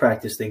companies want to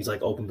practice things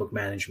like open book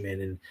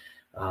management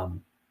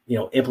and,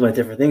 implement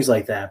different things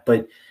like that.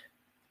 But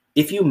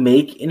if you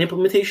make an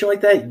implementation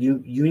like that, you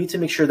need to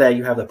make sure that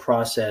you have the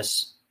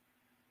process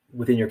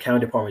within your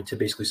accounting department to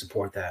basically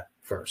support that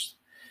first.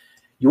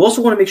 You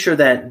also want to make sure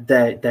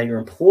that your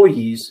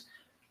employees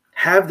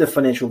have the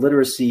financial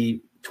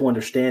literacy to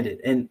understand it.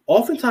 And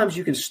oftentimes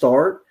you can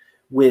start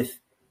with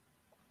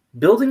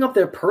building up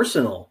their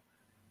personal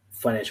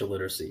financial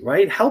literacy,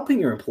 right?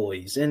 Helping your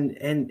employees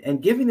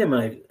and giving them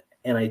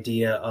an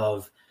idea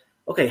of,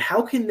 okay,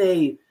 how can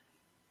they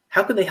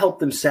help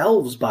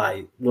themselves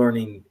by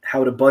learning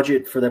how to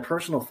budget for their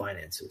personal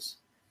finances,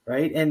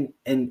 right?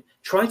 And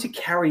trying to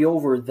carry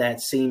over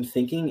that same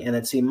thinking and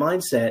that same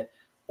mindset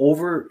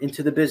over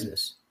into the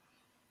business,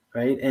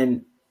 right?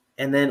 And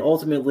then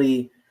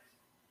ultimately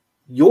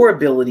your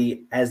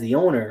ability as the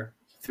owner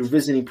through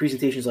visiting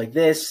presentations like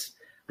this,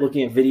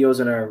 looking at videos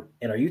in our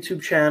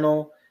YouTube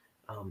channel,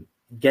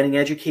 getting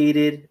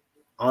educated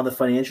on the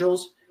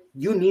financials,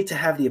 you need to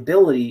have the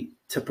ability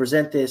to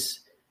present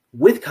this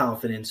with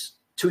confidence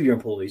to your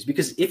employees.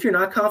 Because if you're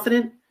not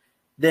confident,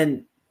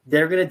 then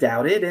they're going to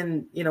doubt it,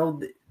 and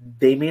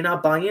they may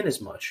not buy in as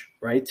much,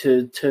 right,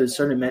 to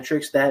certain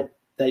metrics that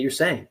you're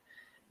saying.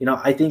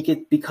 I think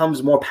it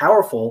becomes more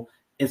powerful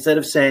instead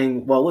of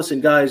saying, well, listen,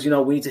 guys,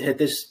 we need to hit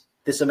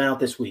this amount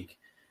this week.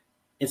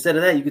 Instead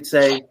of that, you could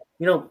say,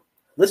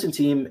 listen,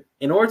 team,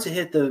 in order to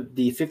hit the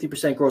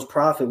 50% gross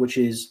profit, which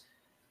is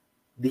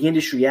the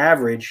industry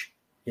average,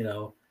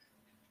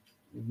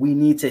 we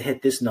need to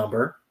hit this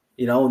number,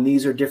 and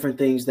these are different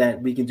things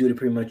that we can do to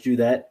pretty much do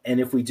that. And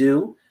if we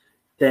do,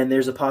 then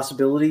there's a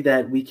possibility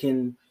that we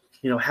can,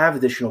 have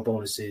additional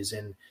bonuses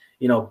and,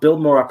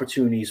 build more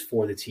opportunities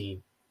for the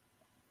team.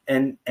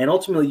 And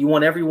ultimately you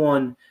want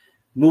everyone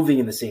moving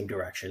in the same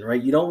direction,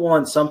 right? You don't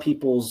want some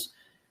people's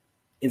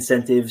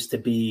incentives to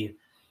be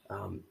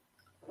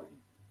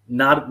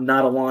not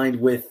aligned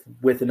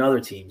with another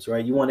team's,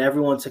 right? You want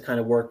everyone to kind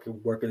of work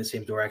in the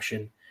same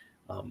direction.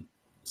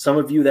 Some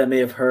of you that may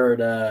have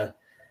heard of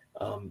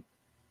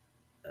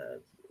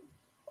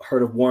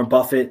Warren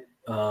Buffett.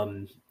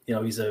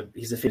 He's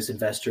a famous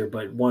investor,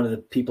 but one of the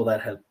people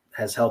that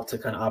has helped to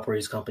kind of operate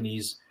his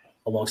companies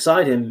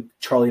alongside him,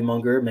 Charlie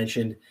Munger,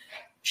 mentioned,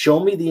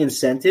 show me the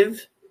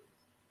incentive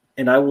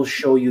and I will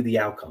show you the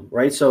outcome,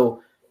 right?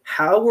 So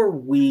how are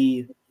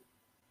we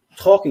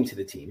talking to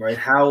the team, right?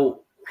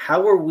 How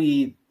are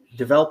we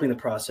developing the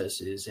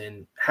processes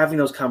and having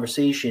those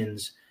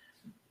conversations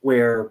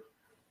where,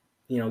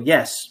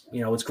 yes,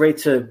 it's great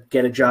to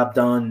get a job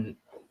done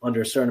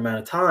under a certain amount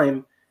of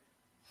time,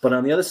 but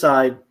on the other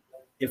side,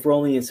 if we're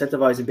only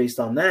incentivizing based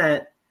on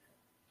that,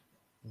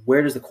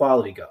 where does the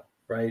quality go,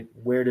 right?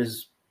 Where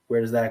does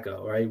that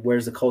go, right? Where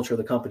does the culture of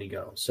the company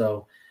go?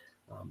 So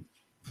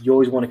you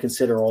always want to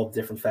consider all the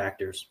different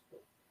factors.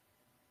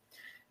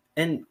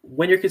 And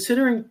when you're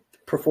considering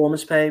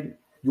performance pay,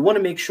 you want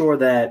to make sure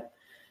that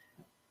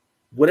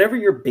whatever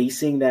you're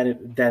basing that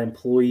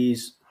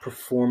employee's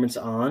performance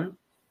on,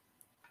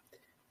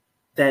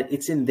 that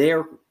it's in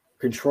their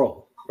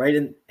control,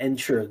 right? And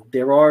sure,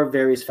 there are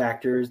various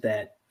factors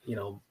that,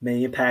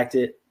 may impact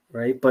it,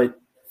 right? But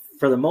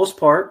for the most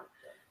part,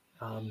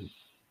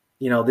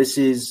 this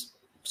is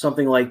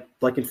something like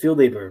in field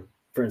labor,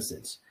 for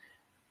instance.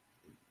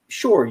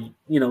 Sure,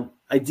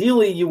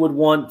 ideally you would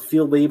want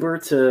field labor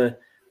to,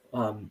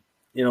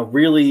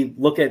 really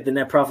look at the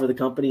net profit of the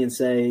company and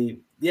say,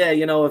 yeah,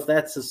 if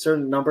that's a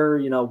certain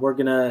number, we're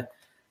going to,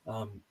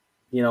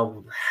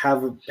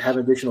 have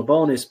additional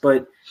bonus.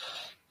 But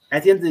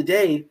at the end of the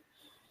day,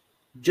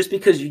 just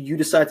because you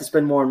decide to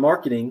spend more on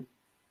marketing,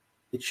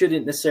 it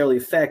shouldn't necessarily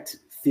affect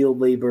field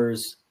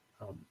labor's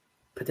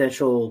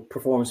potential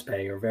performance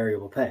pay or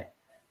variable pay,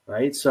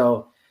 right?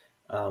 So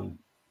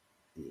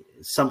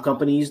some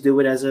companies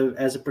do it as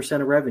a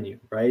percent of revenue,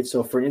 right?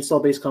 So for an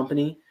install-based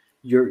company,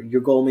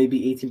 your goal may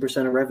be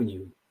 18% of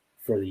revenue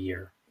for the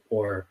year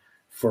or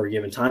for a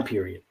given time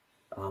period.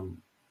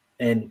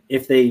 And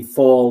if they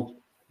fall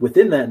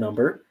within that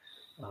number,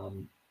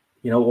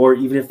 or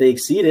even if they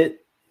exceed it,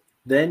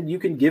 then you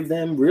can give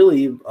them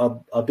really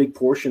a big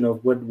portion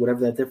of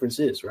whatever that difference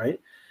is, right?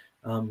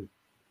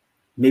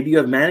 Maybe you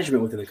have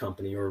management within the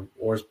company or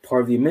as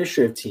part of the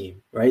administrative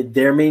team, right?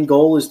 Their main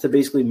goal is to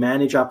basically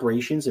manage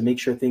operations and make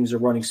sure things are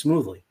running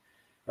smoothly,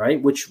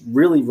 right? Which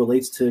really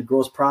relates to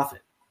gross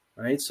profit,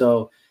 right?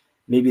 So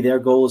maybe their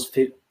goal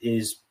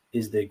is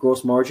the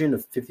gross margin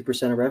of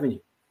 50% of revenue.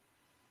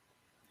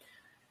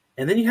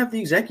 And then you have the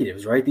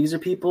executives, right? These are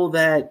people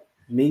that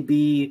may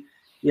be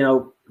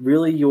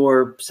really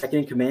your second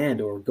in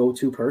command or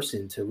go-to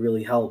person to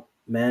really help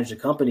manage the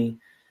company,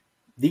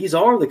 these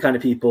are the kind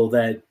of people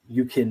that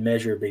you can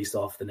measure based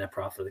off the net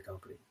profit of the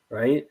company,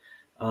 right?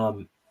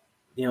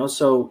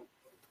 So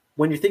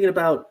when you're thinking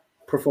about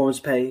performance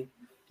pay,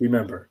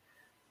 remember,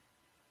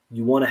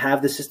 you want to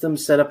have the system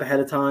set up ahead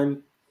of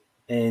time,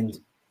 and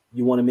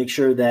you want to make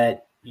sure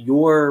that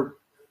you're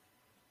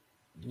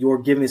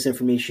giving this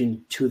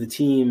information to the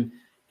team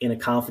in a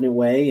confident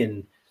way.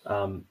 And,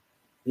 and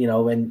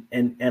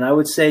I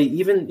would say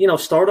even,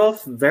 start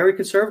off very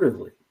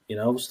conservatively,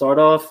 start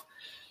off,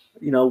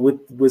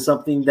 with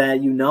something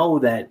that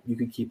that you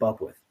could keep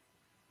up with.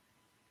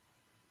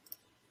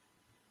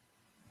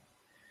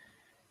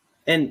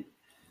 And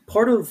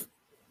part of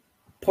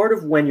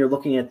when you're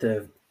looking at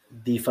the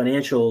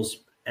financials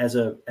as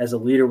a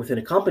leader within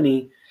a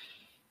company,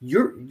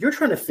 you're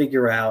trying to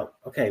figure out,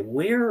 okay,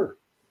 where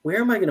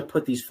am I going to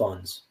put these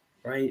funds,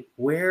 right?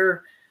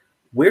 Where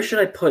should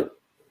I put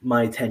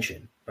my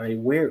attention, right?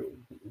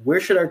 Where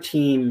should our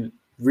team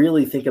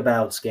really think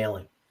about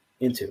scaling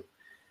into?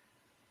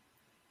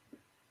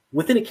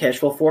 Within a cash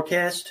flow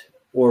forecast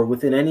or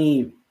within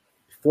any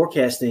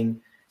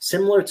forecasting,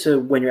 similar to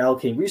when you're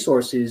allocating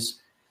resources,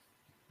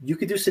 you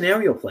could do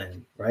scenario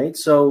planning, right?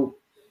 So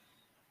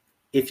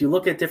if you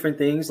look at different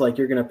things, like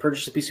you're going to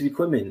purchase a piece of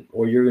equipment,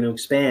 or you're going to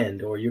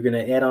expand, or you're going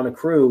to add on a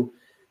crew,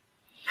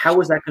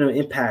 how is that going to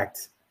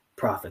impact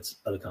profits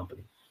of the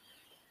company?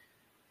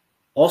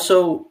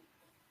 Also,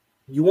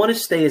 you want to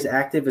stay as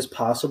active as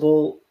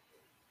possible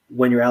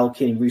when you're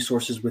allocating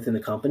resources within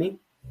the company.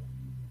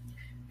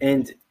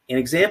 And an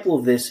example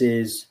of this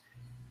is,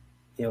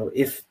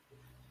 if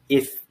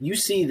you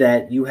see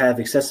that you have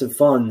excessive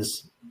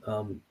funds,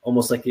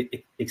 almost like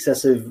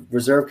excessive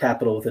reserve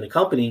capital within a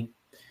company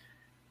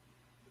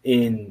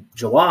in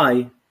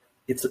July,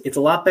 it's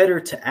a lot better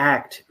to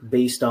act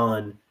based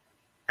on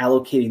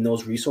allocating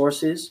those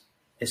resources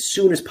as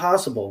soon as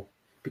possible,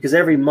 because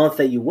every month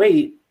that you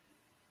wait,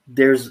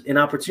 there's an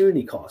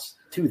opportunity cost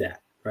to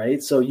that,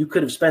 right? So you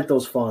could have spent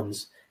those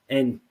funds,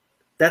 and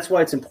that's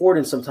why it's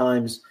important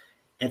sometimes,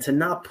 and to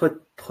not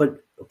put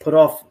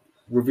off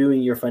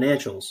reviewing your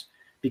financials,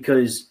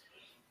 because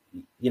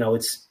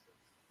it's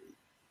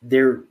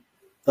there.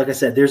 Like I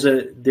said, there's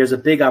a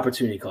big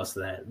opportunity cost to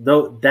that.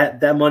 Though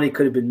that money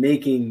could have been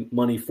making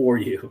money for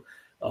you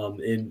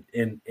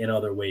in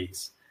other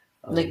ways.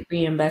 Like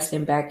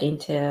reinvesting back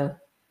into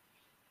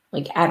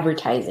like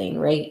advertising,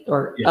 right?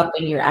 Or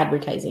upping your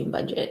advertising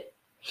budget.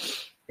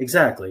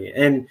 Exactly.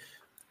 And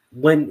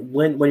when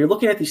you're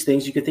looking at these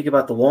things, you can think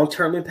about the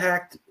long-term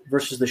impact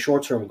versus the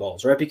short-term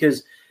goals, right?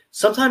 Because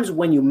sometimes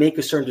when you make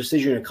a certain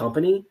decision in a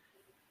company,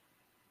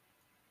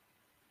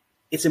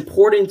 it's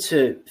important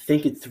to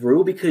think it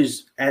through,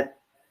 because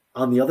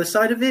on the other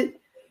side of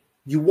it,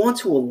 you want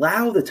to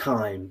allow the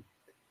time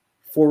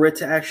for it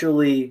to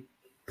actually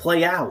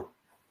play out,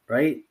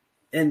 right?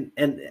 And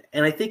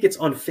I think it's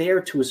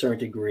unfair to a certain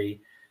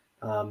degree,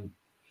 that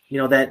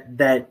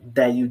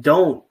you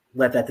don't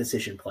let that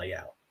decision play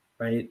out,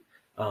 right?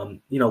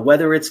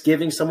 Whether it's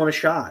giving someone a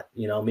shot,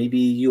 maybe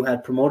you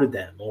had promoted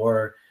them,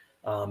 or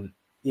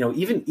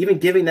even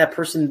giving that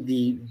person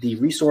the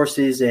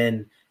resources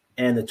and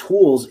the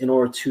tools in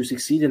order to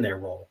succeed in their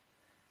role,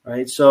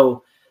 right?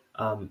 So,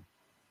 and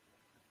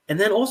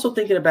then also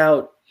thinking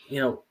about,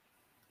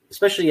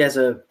 especially as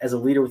a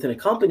leader within a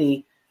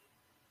company,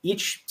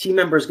 each team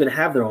member is going to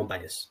have their own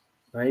bias,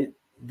 right?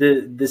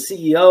 The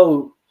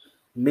CEO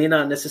may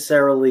not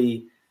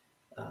necessarily,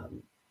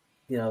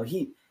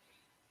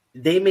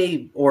 they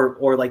may,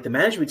 or like the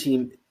management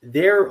team,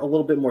 they're a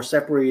little bit more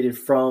separated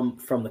from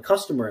the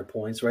customer at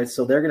points, right?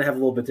 So they're going to have a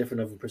little bit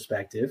different of a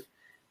perspective.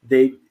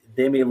 They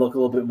may look a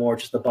little bit more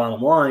just the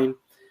bottom line,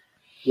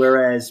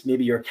 whereas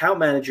maybe your account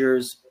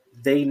managers,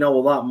 they know a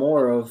lot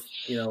more of,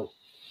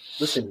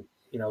 listen,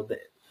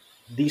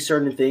 these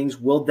certain things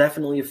will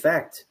definitely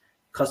affect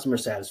customer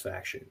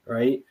satisfaction,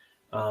 right?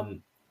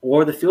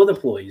 Or the field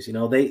employees,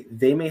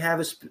 they may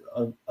have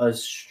a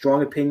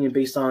strong opinion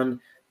based on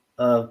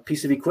a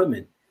piece of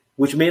equipment,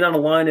 which may not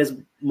align as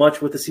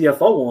much with the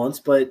CFO wants,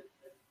 but,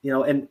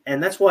 and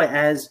that's why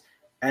as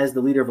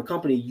the leader of a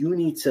company, you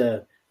need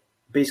to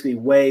basically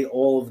weigh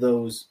all of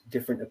those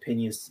different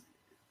opinions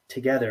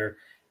together,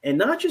 and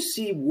not just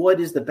see what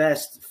is the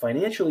best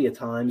financially at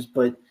times,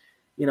 but,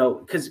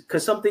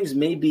 because some things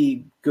may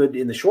be good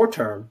in the short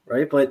term,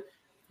 right? But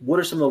what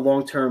are some of the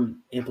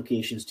long-term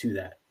implications to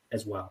that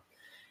as well?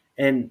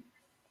 And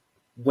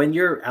when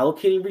you're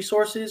allocating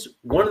resources,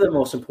 one of the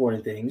most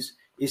important things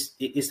is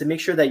to make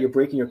sure that you're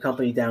breaking your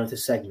company down into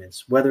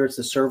segments, whether it's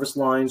the service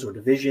lines or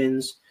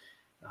divisions,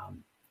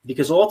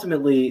 because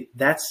ultimately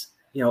that's,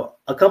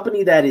 a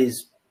company that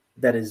is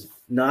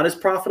not as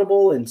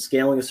profitable and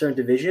scaling a certain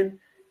division,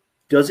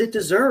 does it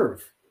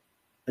deserve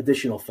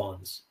additional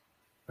funds,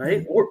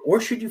 right? Mm-hmm. Or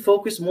should you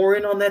focus more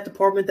in on that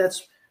department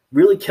that's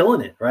really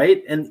killing it,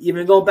 right? And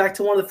even going back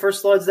to one of the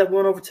first slides that we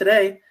went over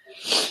today,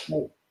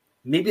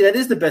 maybe that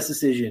is the best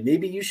decision.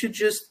 Maybe you should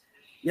just,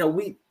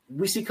 we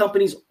see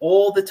companies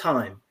all the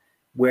time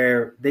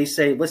where they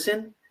say,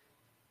 listen,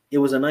 it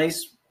was a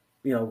nice,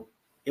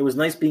 it was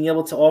nice being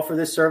able to offer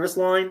this service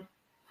line,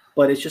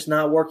 but it's just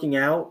not working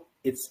out.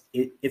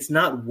 It's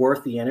not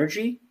worth the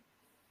energy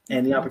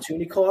and the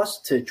opportunity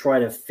cost to try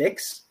to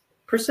fix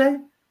per se.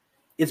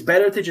 It's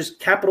better to just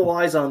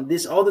capitalize on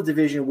this other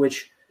division,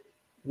 which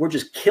we're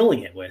just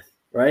killing it with,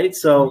 right?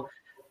 So,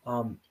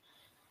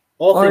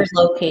 or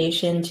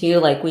location too.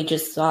 Like we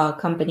just saw a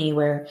company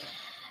where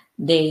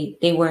they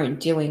weren't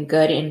doing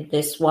good in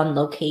this one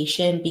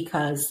location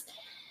because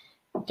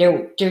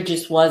there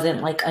just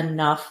wasn't like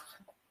enough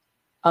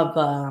of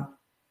a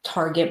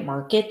target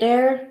market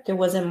there. There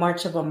wasn't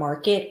much of a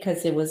market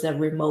because it was a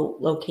remote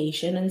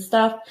location and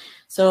stuff.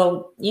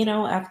 So,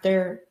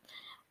 after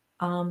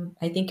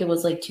I think it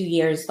was like 2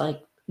 years,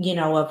 like,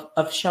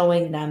 of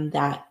showing them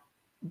that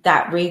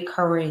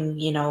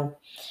recurring,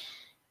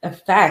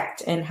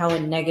 effect and how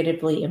it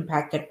negatively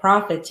impacted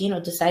profits,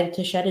 decided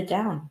to shut it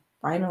down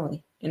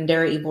finally. And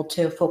they're able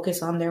to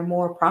focus on their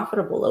more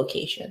profitable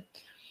location.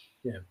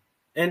 Yeah.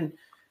 And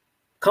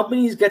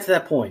companies get to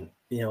that point,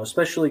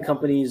 especially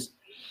companies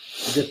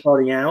just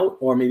starting out,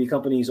 or maybe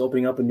companies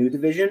opening up a new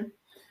division.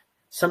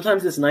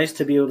 Sometimes it's nice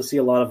to be able to see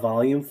a lot of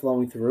volume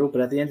flowing through,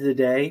 but at the end of the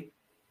day,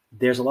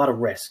 there's a lot of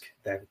risk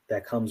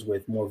that comes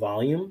with more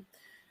volume.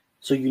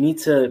 So you need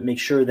to make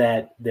sure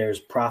that there's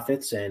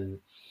profits and,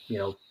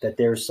 that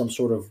there's some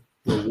sort of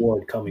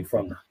reward coming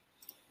from that.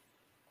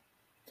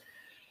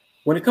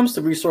 When it comes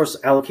to resource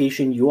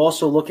allocation, you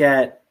also look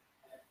at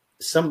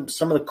some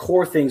of the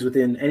core things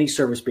within any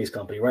service-based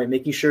company, right?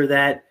 Making sure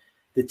that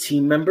the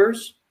team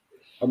members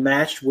are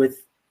matched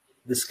with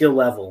the skill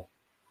level,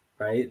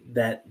 right?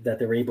 That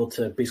they're able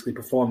to basically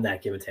perform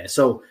that given task.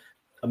 So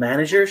a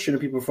manager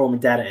shouldn't be performing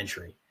data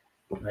entry,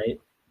 right?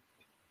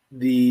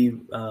 The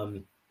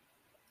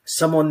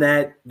someone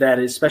that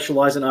is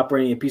specialized in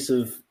operating a piece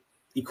of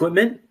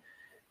equipment,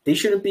 they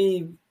shouldn't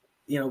be,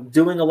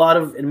 doing a lot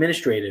of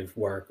administrative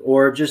work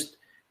or just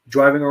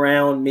driving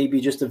around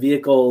maybe just a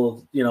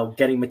vehicle,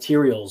 getting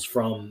materials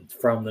from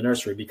the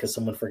nursery because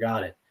someone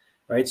forgot it,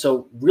 right?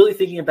 So really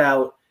thinking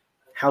about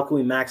how can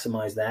we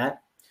maximize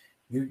that,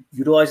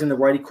 utilizing the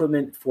right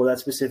equipment for that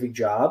specific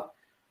job.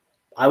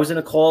 I was in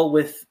a call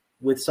with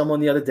someone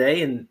the other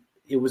day, and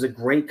it was a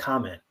great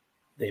comment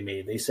they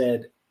made. They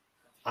said,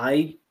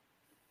 I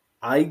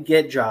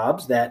get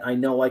jobs that I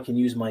know I can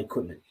use my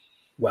equipment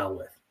well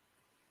with.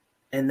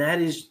 And that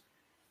is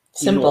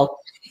simple,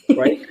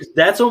 right?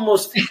 That's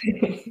almost,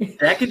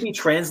 that could be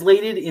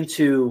translated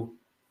into,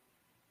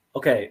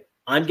 okay,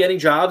 I'm getting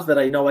jobs that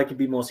I know I can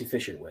be most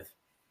efficient with,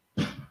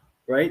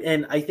 right?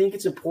 And I think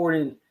it's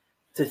important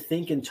to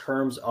think in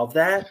terms of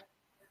that,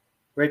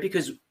 right?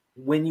 Because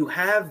when you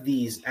have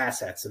these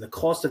assets and the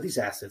cost of these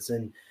assets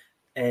and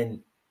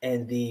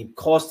the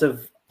cost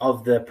of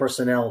the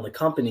personnel in the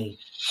company,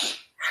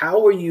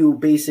 how are you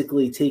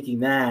basically taking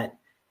that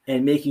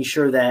and making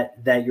sure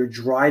that you're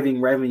driving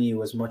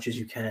revenue as much as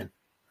you can,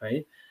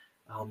 right?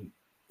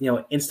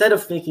 Instead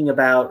of thinking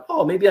about,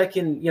 oh, maybe I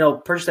can,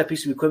 purchase that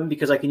piece of equipment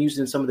because I can use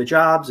it in some of the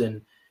jobs.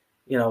 And,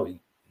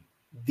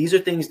 these are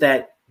things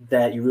that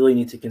you really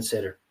need to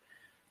consider.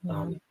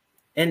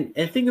 And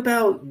think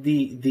about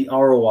the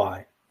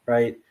ROI,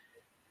 right?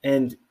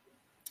 And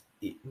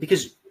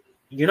because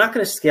you're not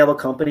going to scale a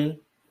company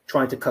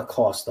trying to cut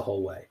costs the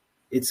whole way.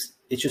 It's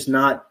just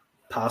not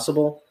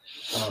possible.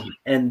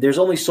 And there's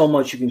only so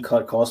much you can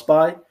cut costs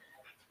by,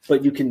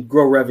 but you can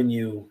grow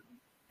revenue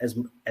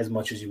as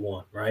much as you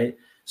want, right?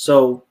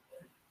 So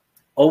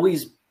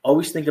always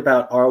think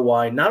about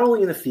ROI, not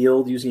only in the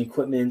field using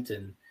equipment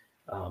and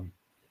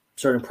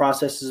certain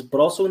processes,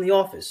 but also in the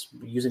office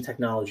using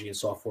technology and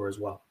software as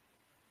well.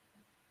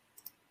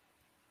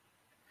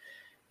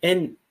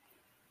 And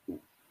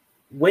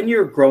when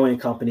you're growing a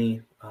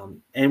company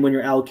and when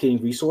you're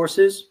allocating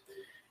resources,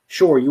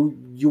 sure,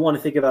 you want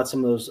to think about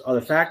some of those other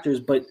factors,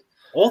 but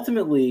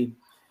ultimately,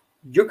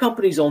 your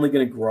company is only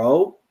going to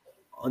grow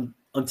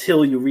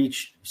until you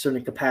reach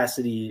certain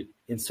capacity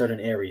in certain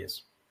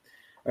areas,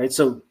 right?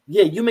 So,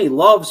 yeah, you may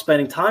love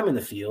spending time in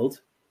the field,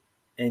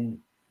 and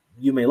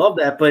you may love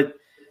that, but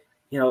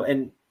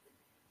and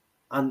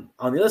on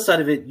the other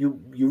side of it, you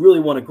really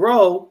want to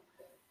grow,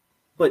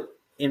 but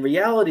in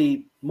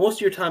reality, most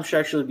of your time should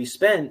actually be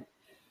spent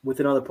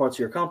within other parts of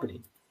your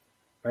company,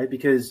 right?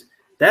 Because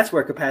that's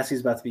where capacity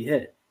is about to be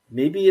hit.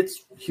 Maybe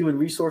it's human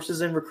resources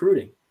and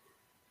recruiting,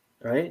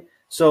 right?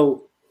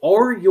 So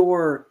are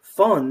your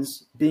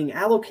funds being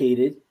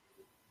allocated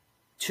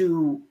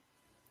to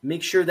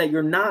make sure that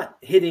you're not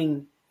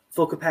hitting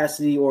full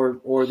capacity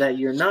or that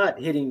you're not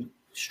hitting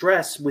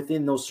stress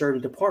within those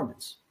certain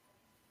departments,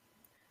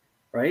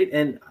 right?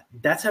 And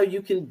that's how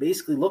you can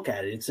basically look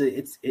at it.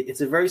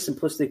 It's a very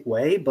simplistic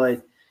way,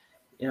 but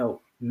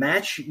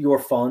match your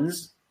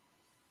funds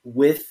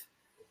with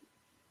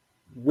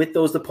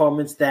those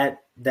departments that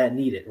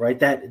need it, right?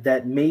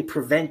 That may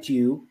prevent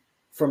you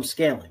from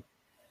scaling.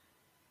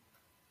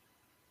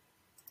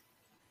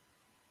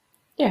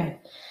 Yeah.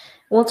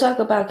 We'll talk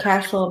about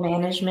cash flow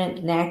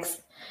management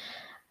next.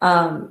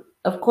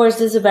 Of course,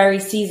 this is a very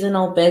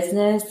seasonal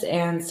business,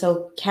 and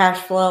so cash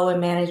flow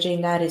and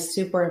managing that is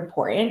super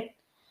important.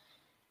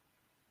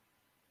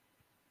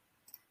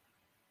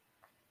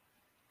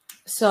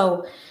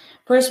 So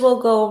first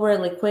we'll go over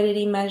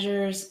liquidity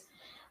measures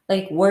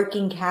like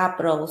working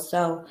capital.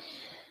 So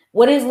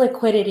what is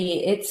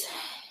liquidity? It's,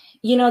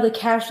 the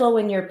cash flow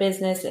in your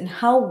business and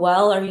how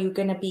well are you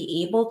going to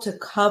be able to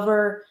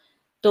cover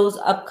those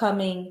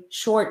upcoming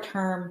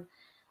short-term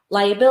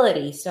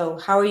liabilities. So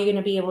how are you going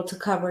to be able to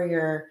cover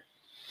your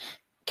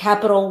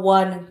Capital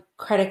One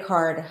credit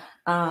card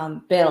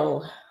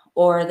bill,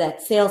 or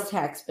that sales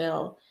tax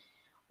bill,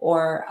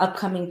 or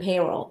upcoming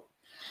payroll?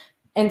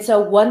 And so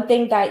one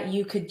thing that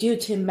you could do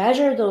to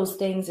measure those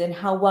things and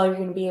how well you're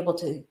going to be able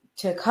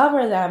to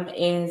cover them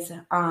is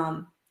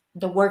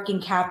the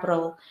working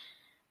capital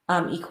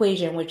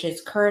equation, which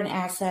is current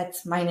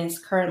assets minus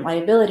current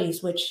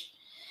liabilities, which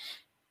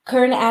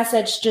current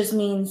assets just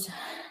means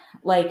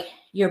like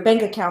your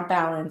bank account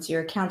balance,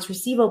 your accounts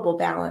receivable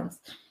balance,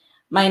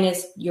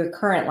 minus your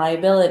current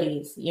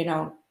liabilities,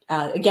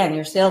 again,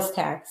 your sales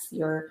tax,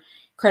 your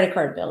credit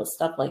card bills,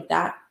 stuff like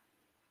that.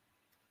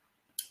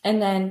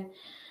 And then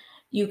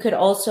you could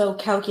also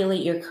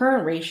calculate your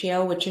current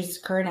ratio, which is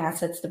current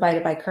assets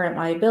divided by current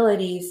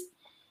liabilities.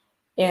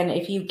 And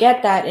if you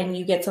get that and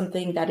you get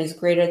something that is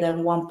greater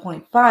than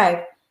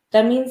 1.5,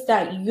 that means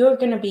that you're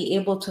going to be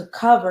able to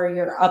cover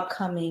your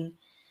upcoming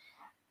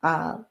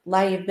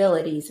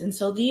liabilities. And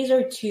so these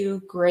are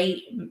two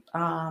great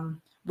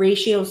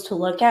ratios to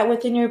look at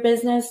within your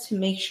business to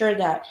make sure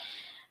that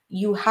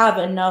you have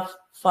enough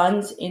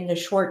funds in the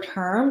short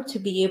term to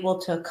be able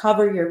to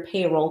cover your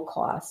payroll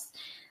costs,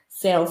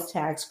 sales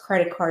tax,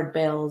 credit card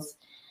bills,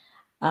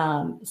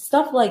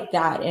 stuff like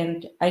that.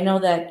 And I know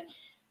that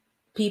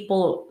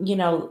people,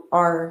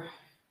 are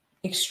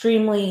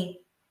extremely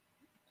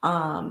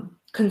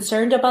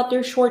concerned about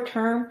their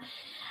short-term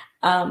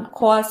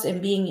costs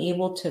and being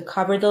able to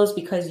cover those,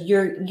 because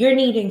you're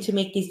needing to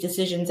make these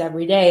decisions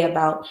every day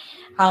about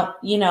how,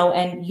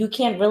 and you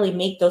can't really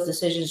make those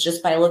decisions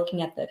just by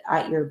looking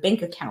at your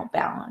bank account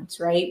balance,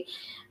 right?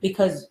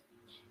 Because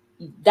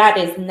that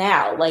is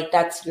now, like,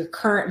 that's your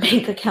current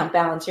bank account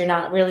balance. You're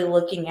not really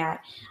looking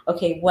at,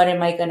 okay, what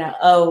am I going to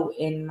owe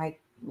in my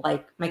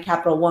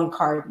Capital One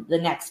card the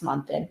next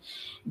month, and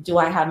do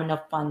I have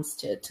enough funds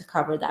to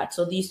cover that?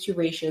 So these two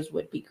ratios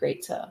would be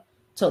great to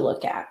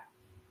look at.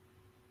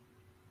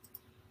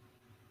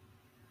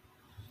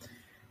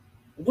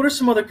 What are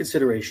some other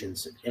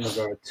considerations in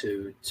regard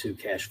to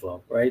cash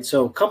flow, right?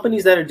 So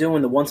companies that are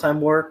doing the one-time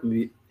work,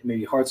 maybe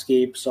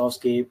hardscape,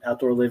 softscape,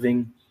 outdoor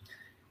living,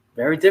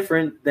 very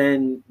different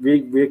than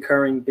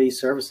reoccurring based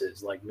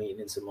services like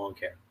maintenance and lawn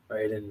care,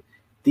 right? And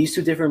these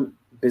two different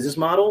business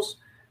models,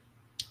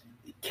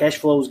 cash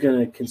flow is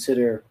going to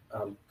consider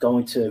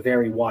going to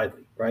vary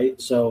widely, right?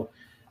 So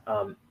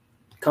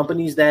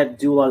companies that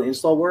do a lot of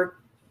install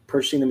work,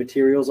 purchasing the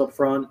materials up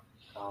front,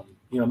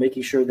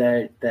 making sure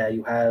that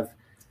you have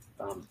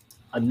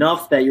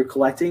enough that you're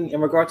collecting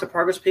in regard to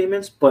progress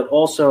payments, but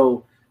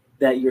also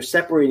that you're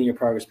separating your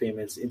progress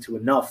payments into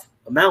enough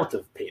amount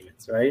of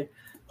payments, right?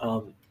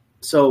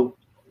 So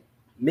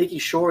making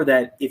sure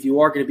that if you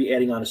are going to be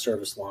adding on a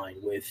service line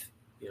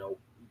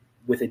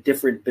with a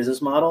different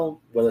business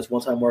model, whether it's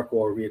one-time work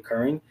or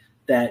reoccurring,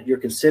 that you're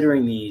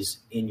considering these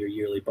in your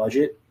yearly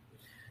budget.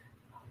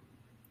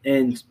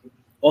 And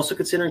also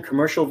considering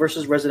commercial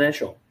versus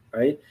residential,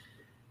 right?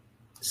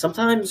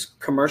 Sometimes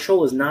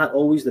commercial is not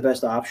always the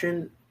best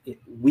option.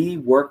 We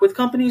work with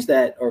companies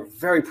that are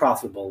very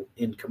profitable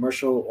in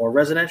commercial or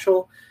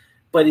residential,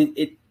 but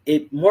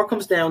it more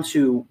comes down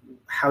to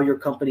how your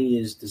company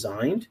is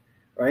designed,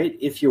 right?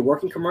 If you're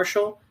working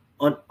commercial,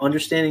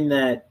 understanding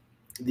that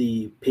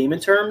the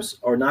payment terms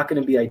are not going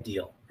to be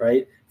ideal,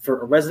 right?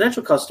 For a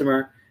residential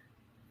customer,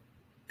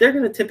 they're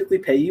going to typically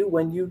pay you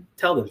when you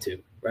tell them to,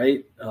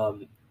 right?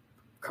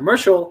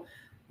 Commercial,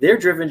 they're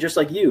driven just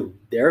like you.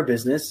 They're a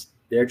business.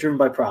 They're driven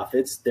by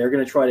profits. They're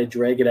going to try to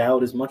drag it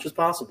out as much as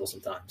possible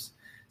sometimes.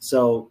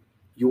 So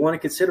you want to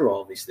consider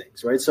all of these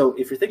things, right? So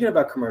if you're thinking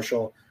about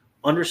commercial,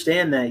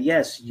 understand that,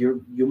 yes,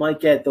 you might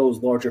get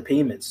those larger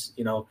payments.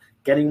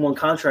 Getting one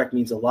contract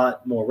means a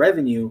lot more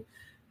revenue,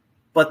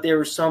 but there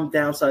are some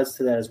downsides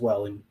to that as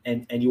well.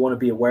 And you want to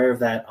be aware of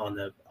that on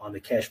the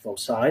cash flow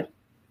side.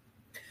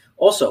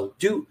 Also,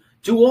 do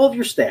all of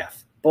your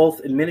staff,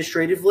 both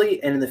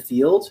administratively and in the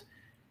field,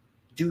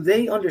 do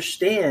they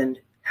understand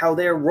how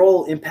their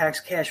role impacts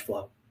cash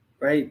flow,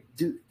 right?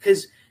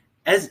 Because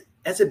as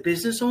a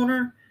business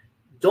owner,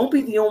 don't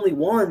be the only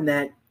one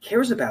that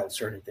cares about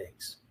certain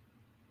things.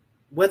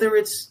 Whether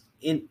it's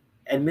in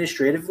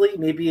administratively,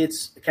 maybe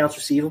it's accounts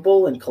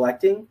receivable and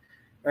collecting,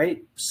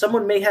 right?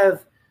 Someone may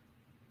have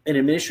an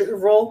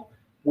administrative role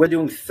where they're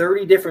doing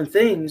 30 different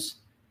things.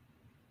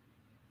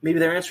 Maybe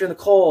they're answering the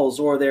calls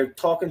or they're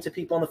talking to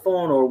people on the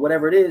phone or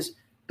whatever it is,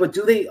 but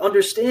do they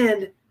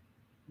understand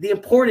the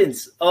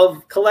importance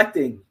of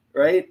collecting,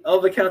 right?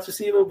 Of accounts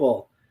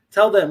receivable?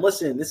 Tell them,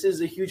 listen, this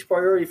is a huge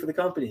priority for the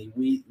company.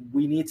 We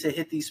need to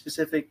hit these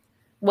specific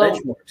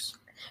benchmarks.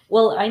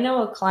 Well, I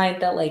know a client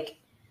that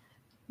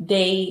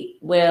they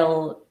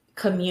will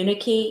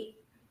communicate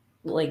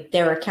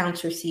their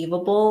accounts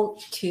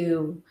receivable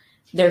to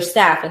their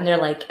staff, and they're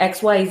like,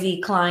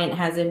 XYZ client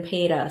hasn't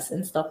paid us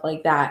and stuff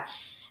like that.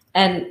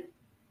 And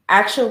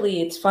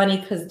actually, it's funny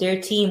because their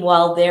team,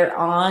 while they're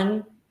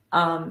on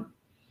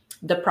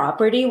the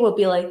property, will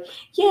be like,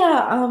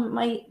 yeah,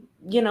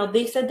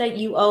 they said that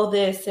you owe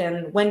this,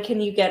 and when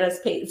can you get us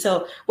paid?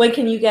 So when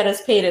can you get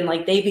us paid? And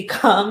like they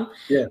become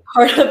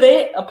part of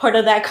it, a part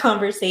of that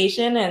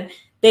conversation, and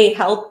they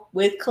help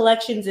with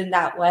collections in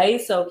that way.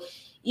 So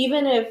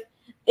even if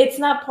it's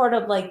not part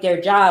of like their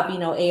job,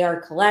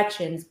 AR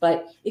collections,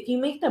 but if you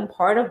make them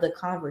part of the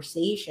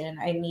conversation,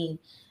 I mean,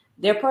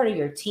 they're part of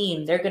your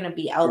team. They're going to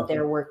be out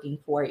there working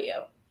for you.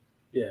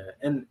 Yeah.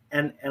 And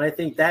I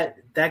think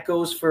that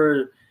goes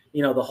for,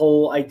 the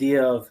whole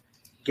idea of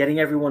getting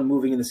everyone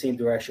moving in the same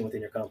direction within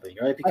your company,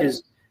 right?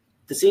 Because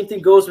the same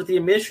thing goes with the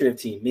administrative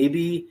team.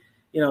 Maybe,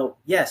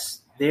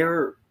 yes,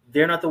 they're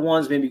not the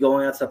ones maybe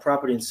going out to the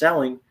property and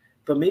selling,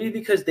 but maybe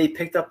because they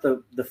picked up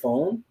the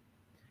phone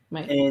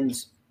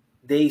and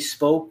they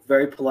spoke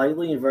very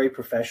politely and very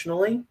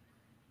professionally,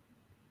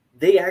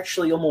 they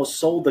actually almost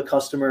sold the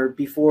customer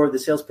before the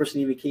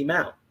salesperson even came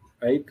out,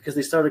 right? Because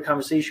they started a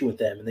conversation with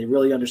them and they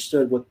really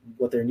understood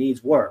what their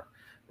needs were,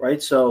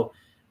 right? So,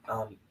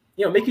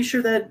 making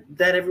sure that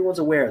everyone's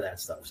aware of that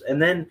stuff.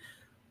 And then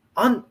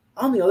on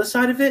the other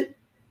side of it,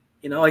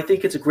 I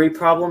think it's a great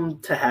problem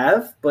to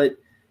have, but,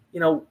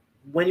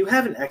 when you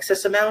have an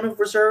excess amount of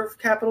reserve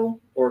capital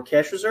or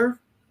cash reserve,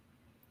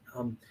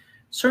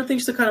 certain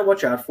things to kind of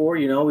watch out for,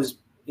 is,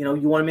 you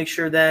want to make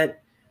sure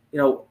that,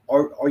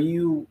 are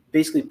you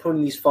basically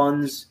putting these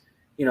funds,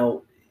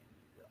 are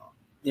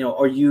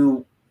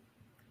you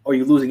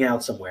losing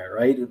out somewhere,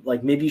 right?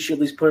 Like maybe you should at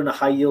least put in a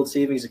high yield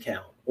savings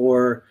account,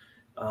 or,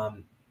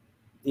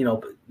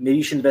 maybe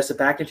you should invest it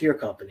back into your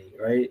company,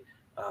 right?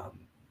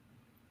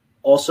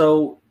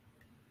 Also,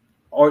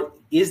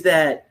 is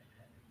that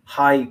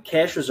high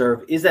cash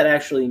reserve, is that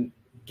actually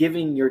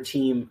giving your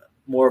team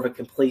more of a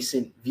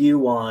complacent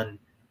view on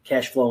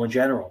cash flow in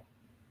general,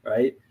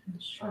 right?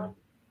 Sure.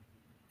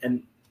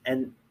 And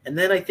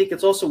then I think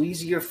it's also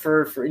easier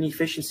for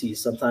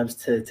inefficiencies sometimes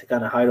to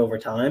kind of hide over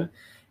time.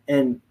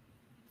 And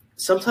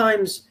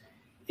sometimes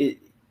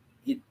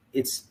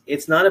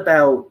it's not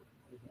about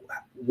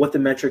what the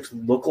metrics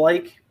look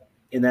like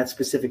in that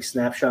specific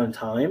snapshot in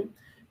time,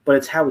 but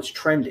it's how it's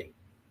trending,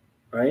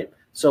 right?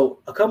 So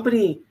a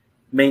company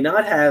may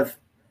not have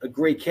a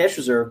great cash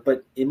reserve,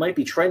 but it might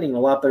be trending in a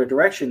lot better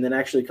direction than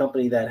actually a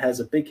company that has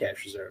a big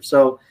cash reserve.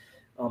 So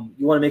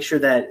you want to make sure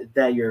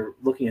that you're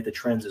looking at the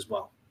trends as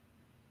well.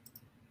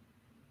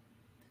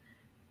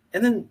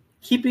 And then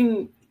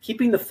keeping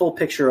the full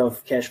picture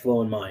of cash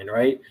flow in mind,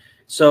 right?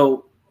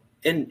 So,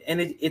 and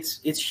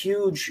it's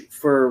huge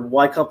for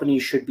why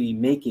companies should be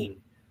making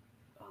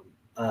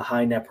a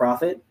high net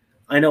profit.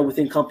 I know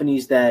within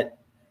companies that,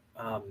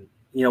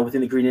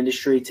 within the green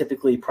industry,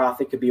 typically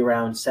profit could be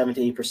around 7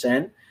 to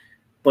 8%,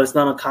 but it's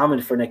not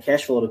uncommon for net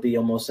cash flow to be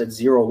almost at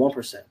 0 or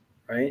 1%,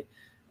 right?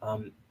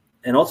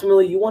 And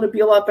ultimately, you want to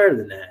be a lot better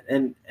than that.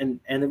 And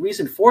the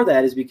reason for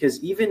that is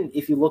because even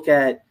if you look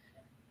at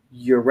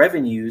your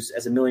revenues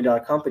as $1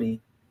 million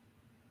company,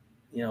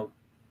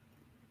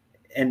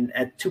 and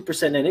at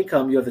 2% net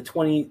income, you have the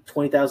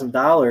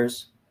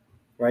 $20,000,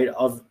 right,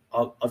 of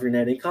your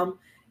net income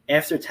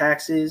after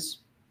taxes,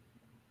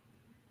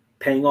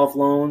 paying off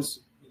loans.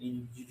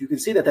 You can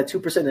see that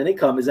 2% net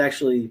income is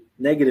actually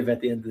negative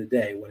at the end of the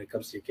day when it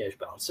comes to your cash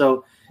balance.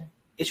 So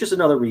it's just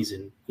another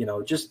reason,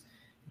 just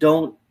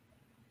don't.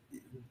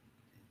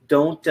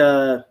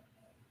 I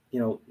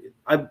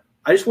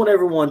just want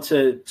everyone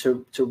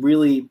to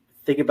really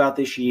think about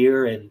this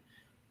year and,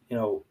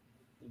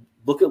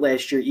 look at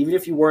last year. Even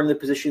if you weren't in the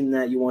position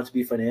that you want to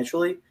be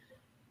financially,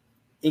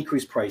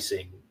 increase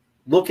pricing.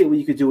 Look at what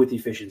you could do with the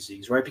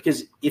efficiencies, right?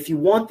 Because if you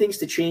want things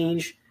to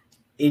change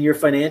in your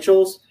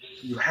financials,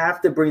 you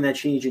have to bring that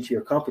change into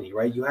your company,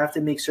 right? You have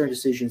to make certain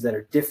decisions that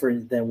are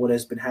different than what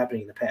has been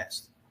happening in the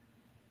past.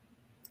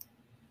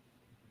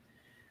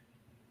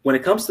 When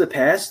it comes to the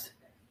past,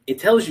 it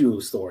tells you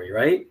a story,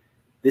 right?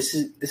 This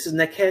is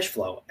net cash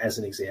flow as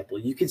an example.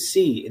 You can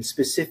see in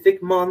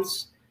specific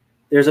months,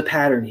 there's a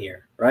pattern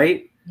here,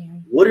 right? Yeah.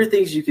 What are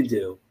things you can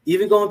do?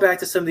 Even going back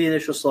to some of the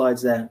initial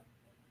slides that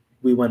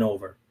we went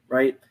over,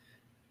 right?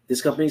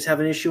 This company's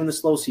having an issue in the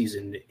slow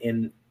season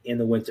in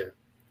the winter,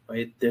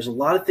 right? There's a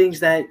lot of things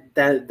that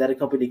a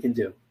company can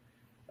do,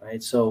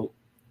 right? So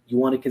you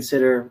want to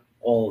consider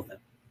all of them.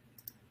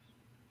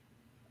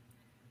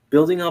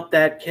 Building up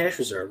that cash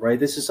reserve, right?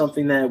 This is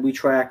something that we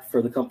track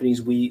for the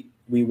companies we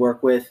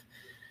work with.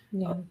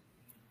 Yeah.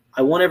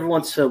 I want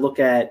everyone to look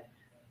at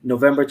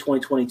November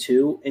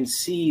 2022 and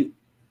see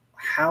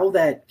how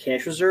that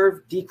cash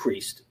reserve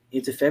decreased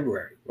into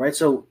February, right?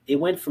 So it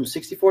went from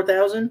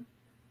 64,000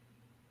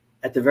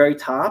 at the very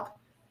top,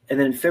 and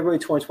then in February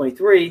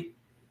 2023,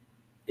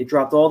 it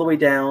dropped all the way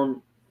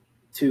down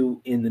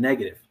to in the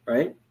negative,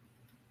 right?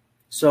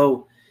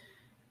 So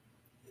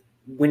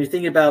when you're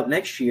thinking about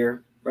next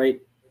year,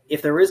 right,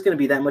 if there is going to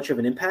be that much of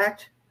an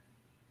impact,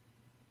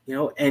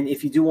 and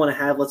if you do want to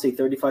have, let's say,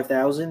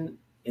 35,000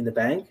 in the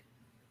bank,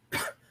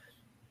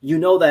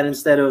 that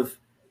instead of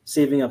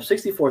saving up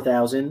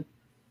 64,000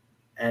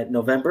 at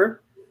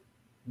November,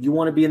 you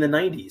want to be in the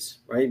 90s,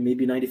 right?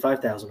 Maybe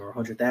 95,000 or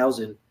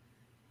 100,000,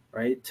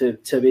 right? To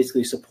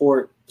basically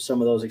support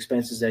some of those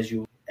expenses as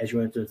you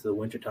enter into the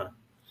wintertime.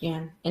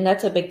 Yeah, and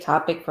that's a big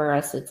topic for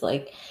us. It's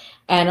like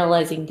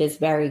analyzing this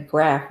very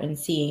graph and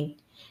seeing,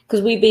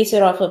 because we base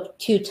it off of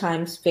 2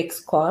 times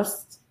fixed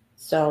costs.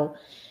 So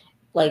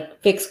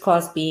like fixed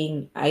costs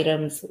being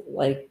items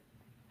like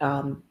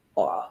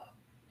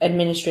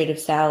administrative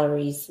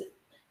salaries,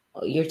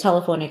 your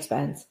telephone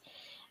expense,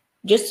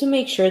 just to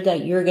make sure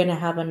that you're going to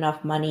have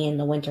enough money in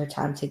the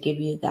wintertime to give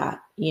you that,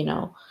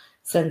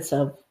 sense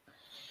of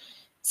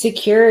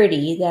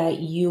security that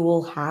you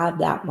will have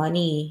that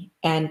money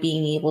and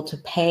being able to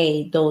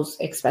pay those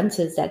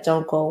expenses that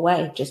don't go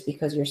away just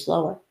because you're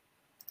slower.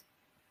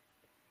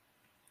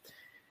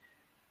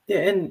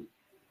 Yeah,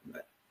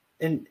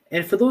 and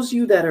for those of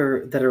you that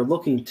are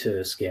looking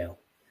to scale,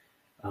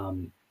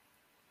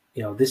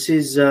 this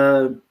is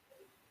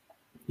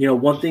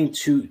one thing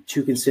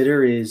to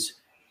consider is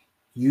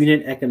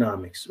unit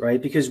economics,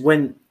 right? Because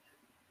when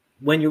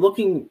you're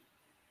looking,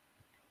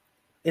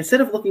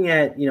 instead of looking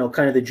at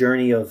kind of the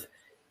journey of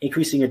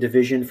increasing a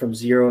division from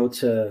 0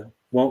 to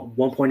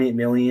 1.8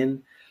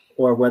 million,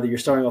 or whether you're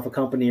starting off a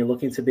company and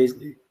looking to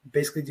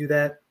basically do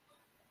that,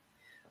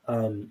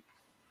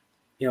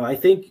 I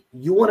think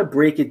you want to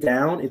break it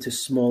down into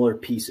smaller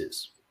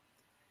pieces,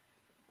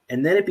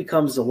 and then it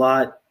becomes a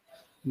lot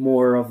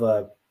more of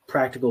a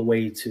practical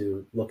way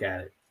to look at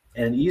it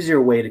and an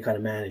easier way to kind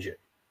of manage it.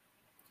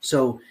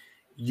 So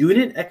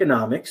unit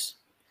economics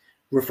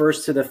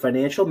refers to the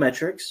financial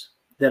metrics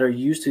that are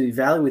used to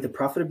evaluate the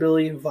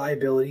profitability and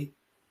viability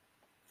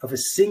of a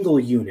single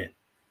unit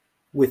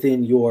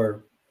within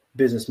your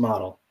business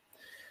model,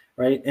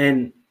 right?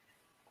 And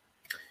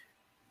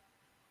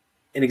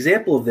an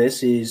example of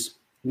this is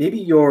maybe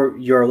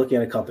you're looking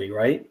at a company,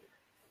 right,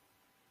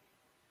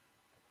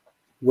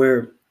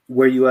 where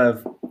you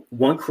have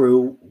one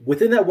crew.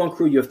 Within that one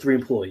crew, you have 3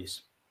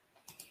 employees.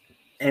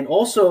 And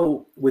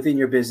also within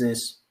your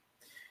business,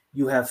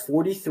 you have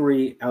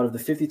 43 out of the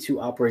 52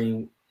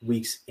 operating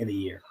weeks in the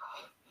year.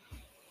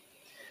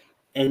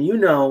 And you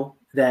know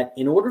that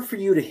in order for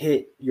you to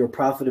hit your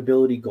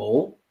profitability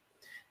goal,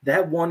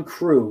 that one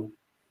crew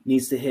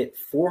needs to hit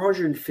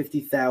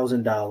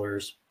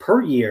 $450,000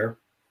 per year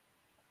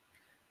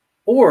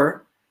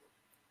or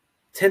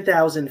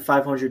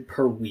 $10,500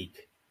 per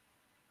week.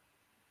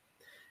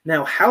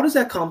 Now, how do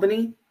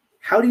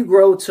you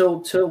grow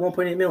to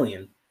 1.8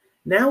 million?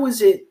 Now,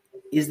 is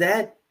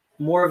that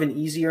more of an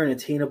easier and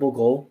attainable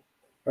goal,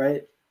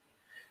 right?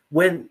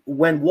 When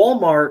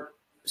Walmart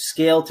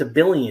scaled to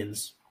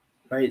billions,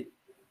 right,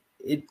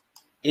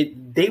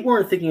 they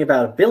weren't thinking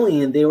about $1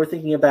 billion. They were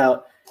thinking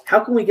about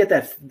how can we get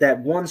that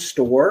one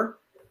store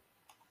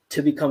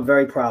to become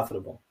very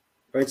profitable,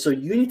 right? So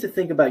you need to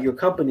think about your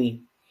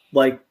company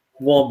like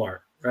Walmart,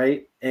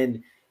 right?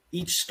 And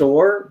each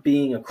store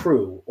being a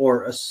crew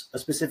or a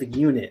specific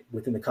unit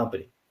within the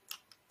company.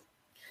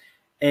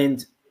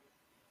 And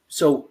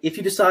so if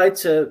you decide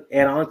to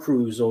add on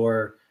crews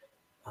or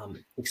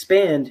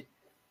expand,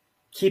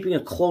 keeping a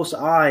close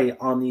eye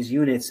on these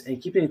units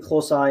and keeping a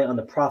close eye on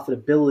the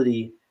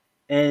profitability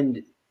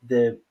and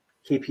the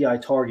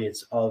KPI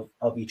targets of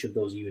each of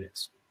those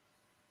units.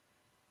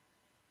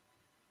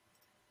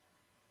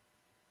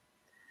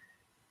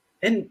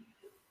 And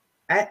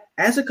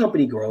as a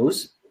company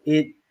grows,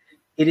 it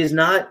is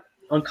not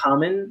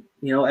uncommon,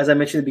 as I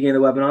mentioned at the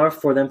beginning of the webinar,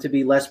 for them to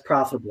be less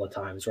profitable at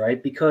times,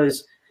 right?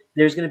 Because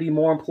there's going to be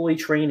more employee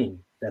training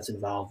that's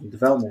involved in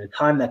development and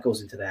time that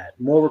goes into that,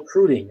 more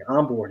recruiting,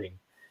 onboarding.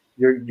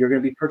 You're going to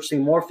be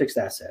purchasing more fixed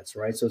assets,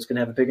 right? So it's going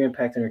to have a bigger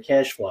impact on your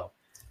cash flow.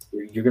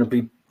 You're going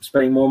to be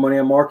spending more money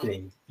on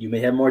marketing. You may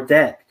have more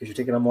debt because you're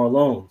taking on more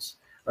loans,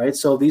 right?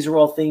 So these are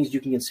all things you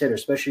can consider,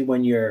 especially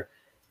when you're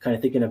kind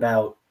of thinking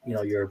about,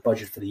 your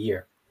budget for the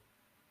year.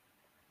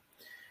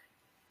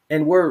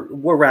 And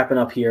we're wrapping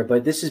up here,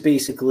 but this is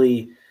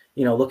basically,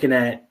 looking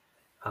at,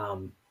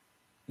 kind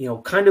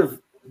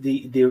of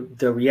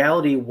the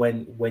reality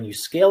when you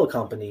scale a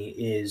company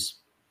is,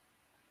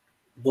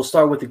 we'll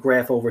start with the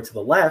graph over to the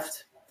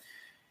left.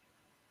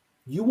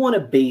 You want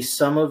to base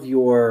some of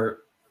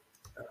your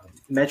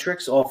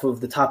metrics off of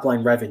the top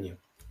line revenue,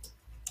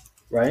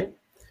 right?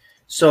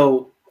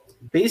 So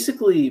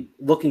basically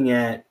looking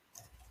at,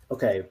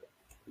 okay,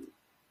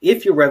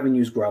 if your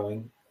revenue is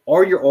growing,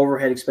 are your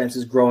overhead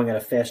expenses growing at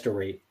a faster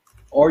rate?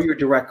 Are your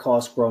direct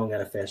costs growing at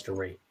a faster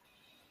rate?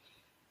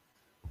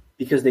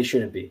 Because they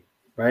shouldn't be,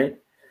 right?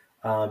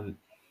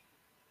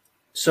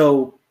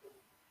 So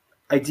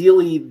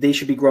ideally, they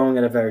should be growing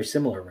at a very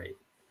similar rate.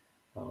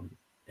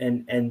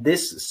 And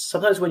this,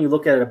 sometimes when you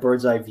look at a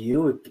bird's eye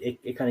view,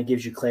 it kind of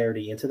gives you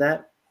clarity into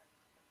that.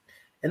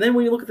 And then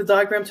when you look at the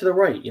diagram to the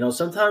right,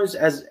 sometimes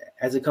as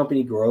a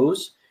company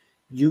grows,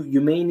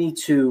 you may need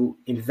to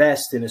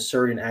invest in a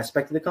certain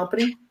aspect of the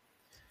company,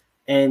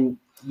 and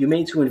you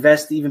may need to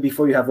invest even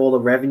before you have all the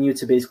revenue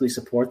to basically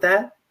support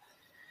that.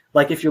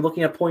 Like if you're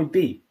looking at point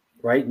B,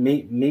 right?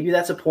 Maybe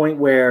that's a point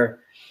where,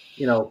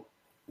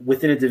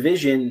 within a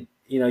division,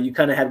 you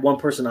kind of had one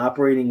person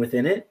operating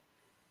within it,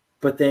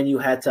 but then you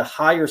had to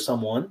hire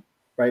someone,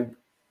 right?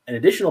 An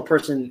additional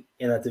person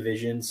in that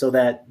division, so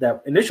that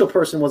that initial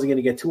person wasn't going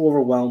to get too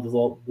overwhelmed with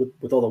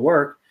all the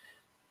work.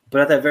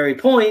 But at that very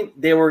point,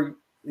 they were,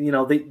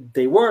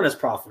 they weren't as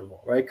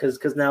profitable, right?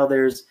 Because now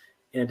there's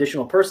an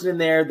additional person in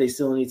there. They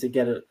still need to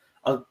get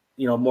a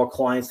more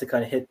clients to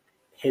kind of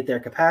hit their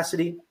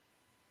capacity,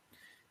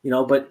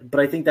 But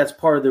I think that's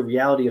part of the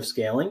reality of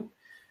scaling.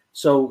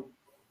 So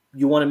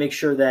you want to make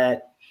sure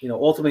that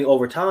ultimately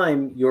over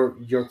time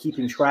you're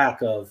keeping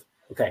track of,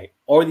 okay,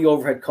 are the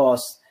overhead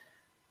costs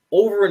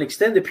over an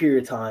extended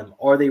period of time,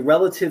 are they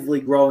relatively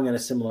growing at a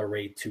similar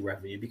rate to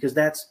revenue? Because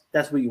that's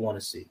what you want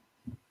to see.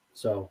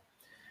 So,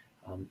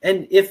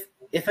 and if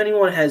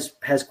anyone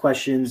has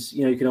questions,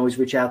 you can always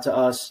reach out to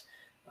us.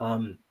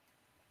 I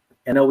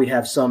know we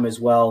have some as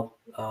well,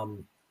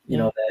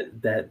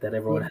 that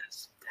everyone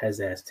has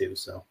asked too.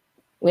 So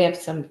we have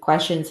some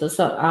questions.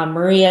 So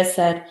Maria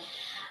said,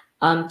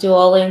 do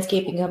all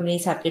landscaping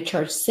companies have to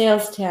charge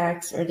sales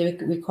tax, or are they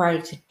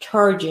required to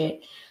charge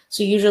it?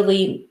 So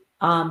usually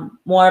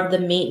more of the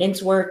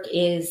maintenance work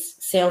is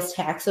sales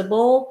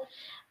taxable.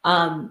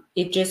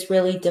 It just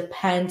really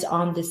depends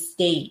on the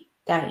state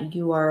that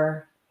you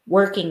are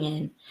working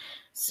in.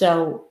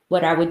 So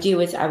what I would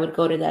do is I would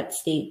go to that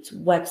state's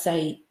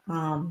website,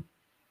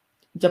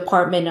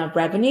 Department of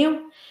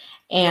Revenue,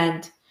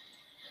 and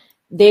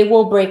they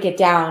will break it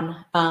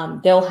down.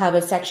 They'll have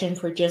a section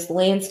for just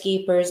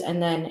landscapers,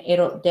 and then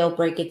they'll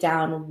break it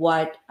down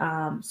what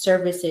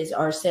services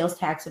are sales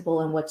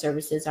taxable and what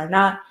services are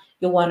not.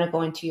 You'll want to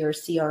go into your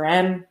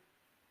CRM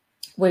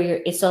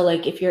where so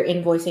like if you're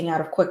invoicing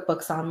out of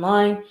QuickBooks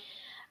Online,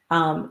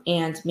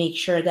 and make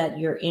sure that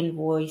your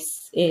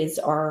invoices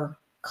are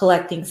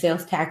collecting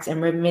sales tax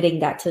and remitting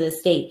that to the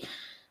state.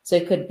 So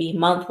it could be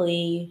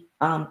monthly,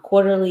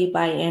 quarterly,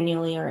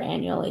 biannually, or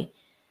annually.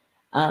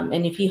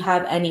 And if you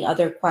have any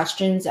other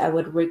questions, I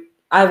would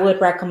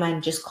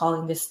recommend just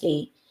calling the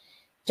state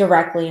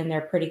directly, and they're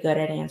pretty good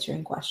at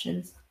answering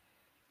questions.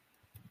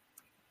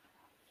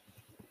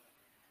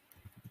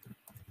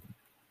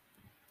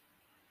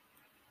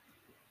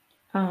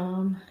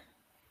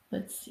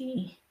 Let's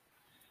see.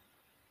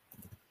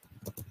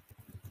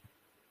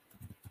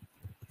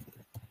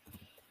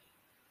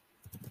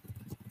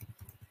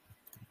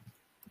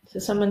 So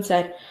someone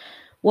said,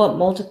 what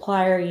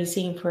multiplier are you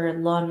seeing for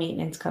lawn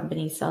maintenance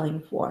companies selling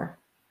for?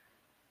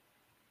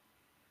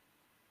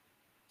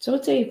 So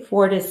I'd say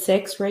 4 to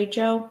 6, right,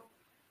 Joe?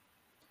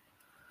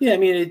 Yeah, I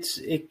mean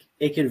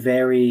it can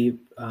vary,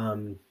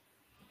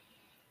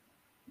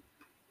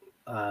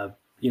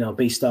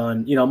 based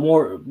on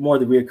more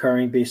the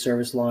reoccurring based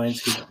service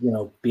lines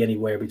could be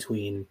anywhere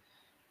between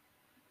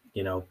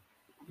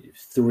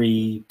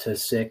 3 to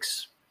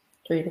 6.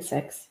 3 to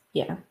 6,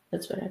 yeah,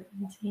 that's what I've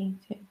been seeing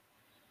too.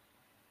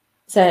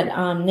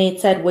 Nate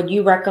said, would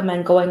you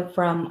recommend going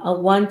from a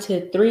 1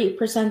 to 3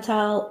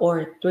 percentile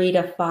or 3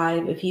 to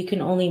 5 if you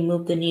can only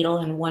move the needle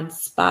in one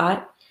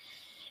spot?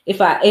 If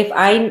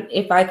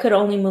I could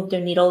only move the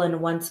needle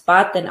in one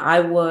spot, then I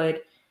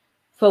would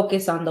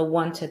focus on the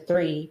 1 to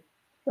 3,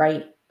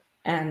 right?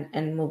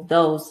 And move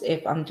those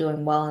if I'm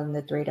doing well in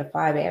the 3 to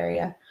 5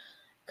 area.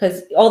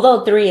 Because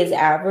although 3 is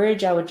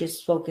average, I would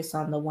just focus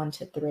on the 1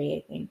 to 3,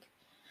 I think.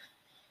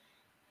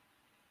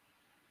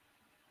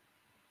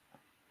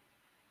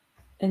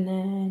 And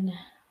then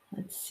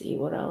let's see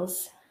what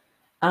else.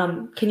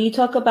 Can you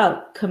talk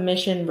about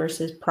commission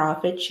versus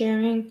profit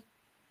sharing?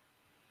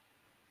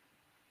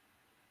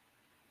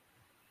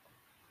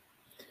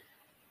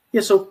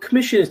 Yeah, so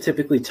commission is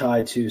typically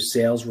tied to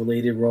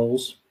sales-related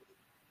roles,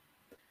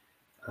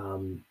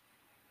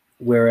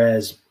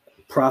 whereas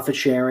profit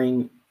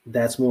sharing,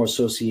 that's more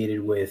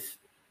associated with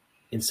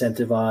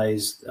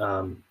incentivized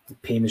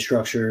payment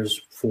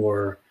structures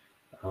for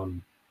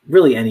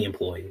really any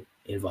employee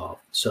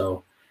involved.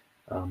 So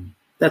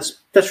that's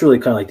really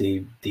kind of like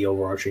the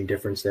overarching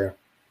difference there.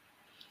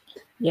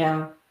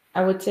 Yeah,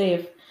 I would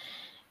say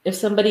if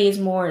somebody is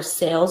more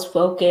sales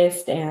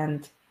focused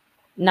and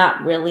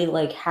not really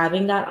like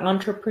having that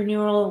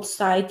entrepreneurial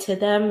side to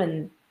them,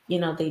 and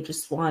they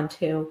just want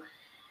to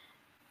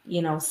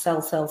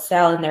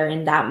sell, and they're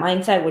in that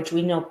mindset, which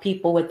we know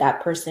people with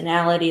that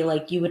personality,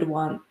 like you would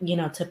want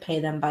to pay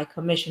them by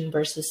commission,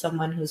 versus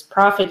someone who's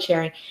profit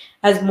sharing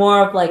has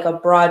more of like a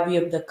broad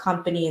view of the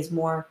company, is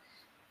more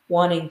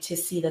wanting to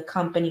see the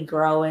company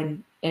grow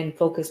and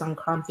focus on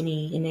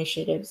company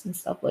initiatives and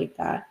stuff like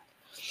that.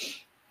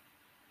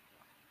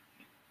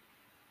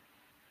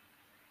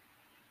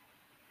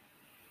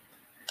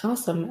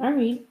 Awesome. All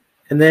right.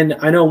 And then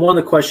I know one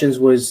of the questions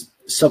was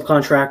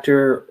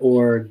subcontractor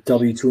or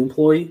W-2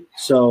 employee.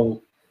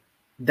 So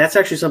that's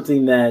actually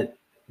something that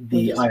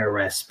the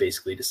IRS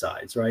basically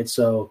decides, right?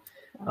 So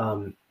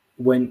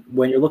when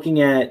you're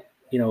looking at,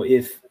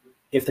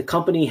 if the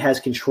company has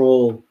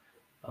control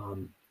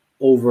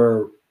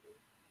over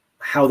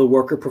how the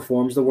worker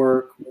performs the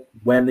work,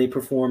 when they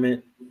perform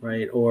it,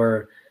 right?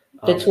 Or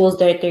the tools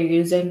that they're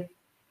using.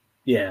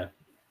 Yeah.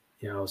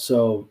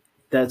 So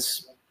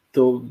that's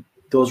the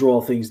those are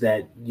all things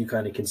that you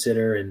kind of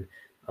consider. And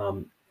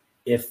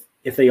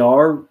if they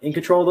are in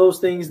control of those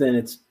things, then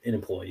it's an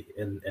employee,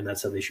 and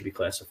that's how they should be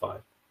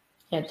classified.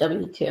 Yeah,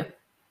 W-2.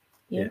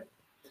 Yeah.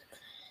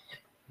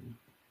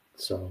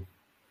 So,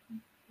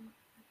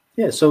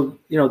 yeah. So,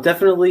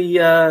 definitely,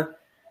 if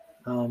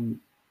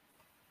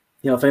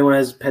anyone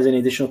has any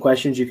additional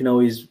questions, you can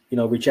always,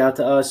 reach out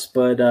to us.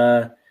 But,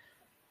 I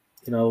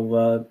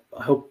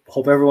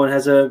hope everyone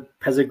has a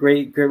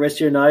great rest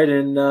of your night,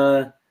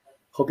 and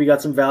hope you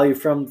got some value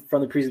from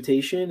the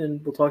presentation,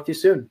 and we'll talk to you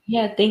soon.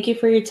 Yeah. Thank you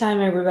for your time,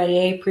 everybody.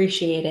 I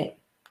appreciate it.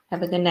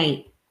 Have a good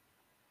night.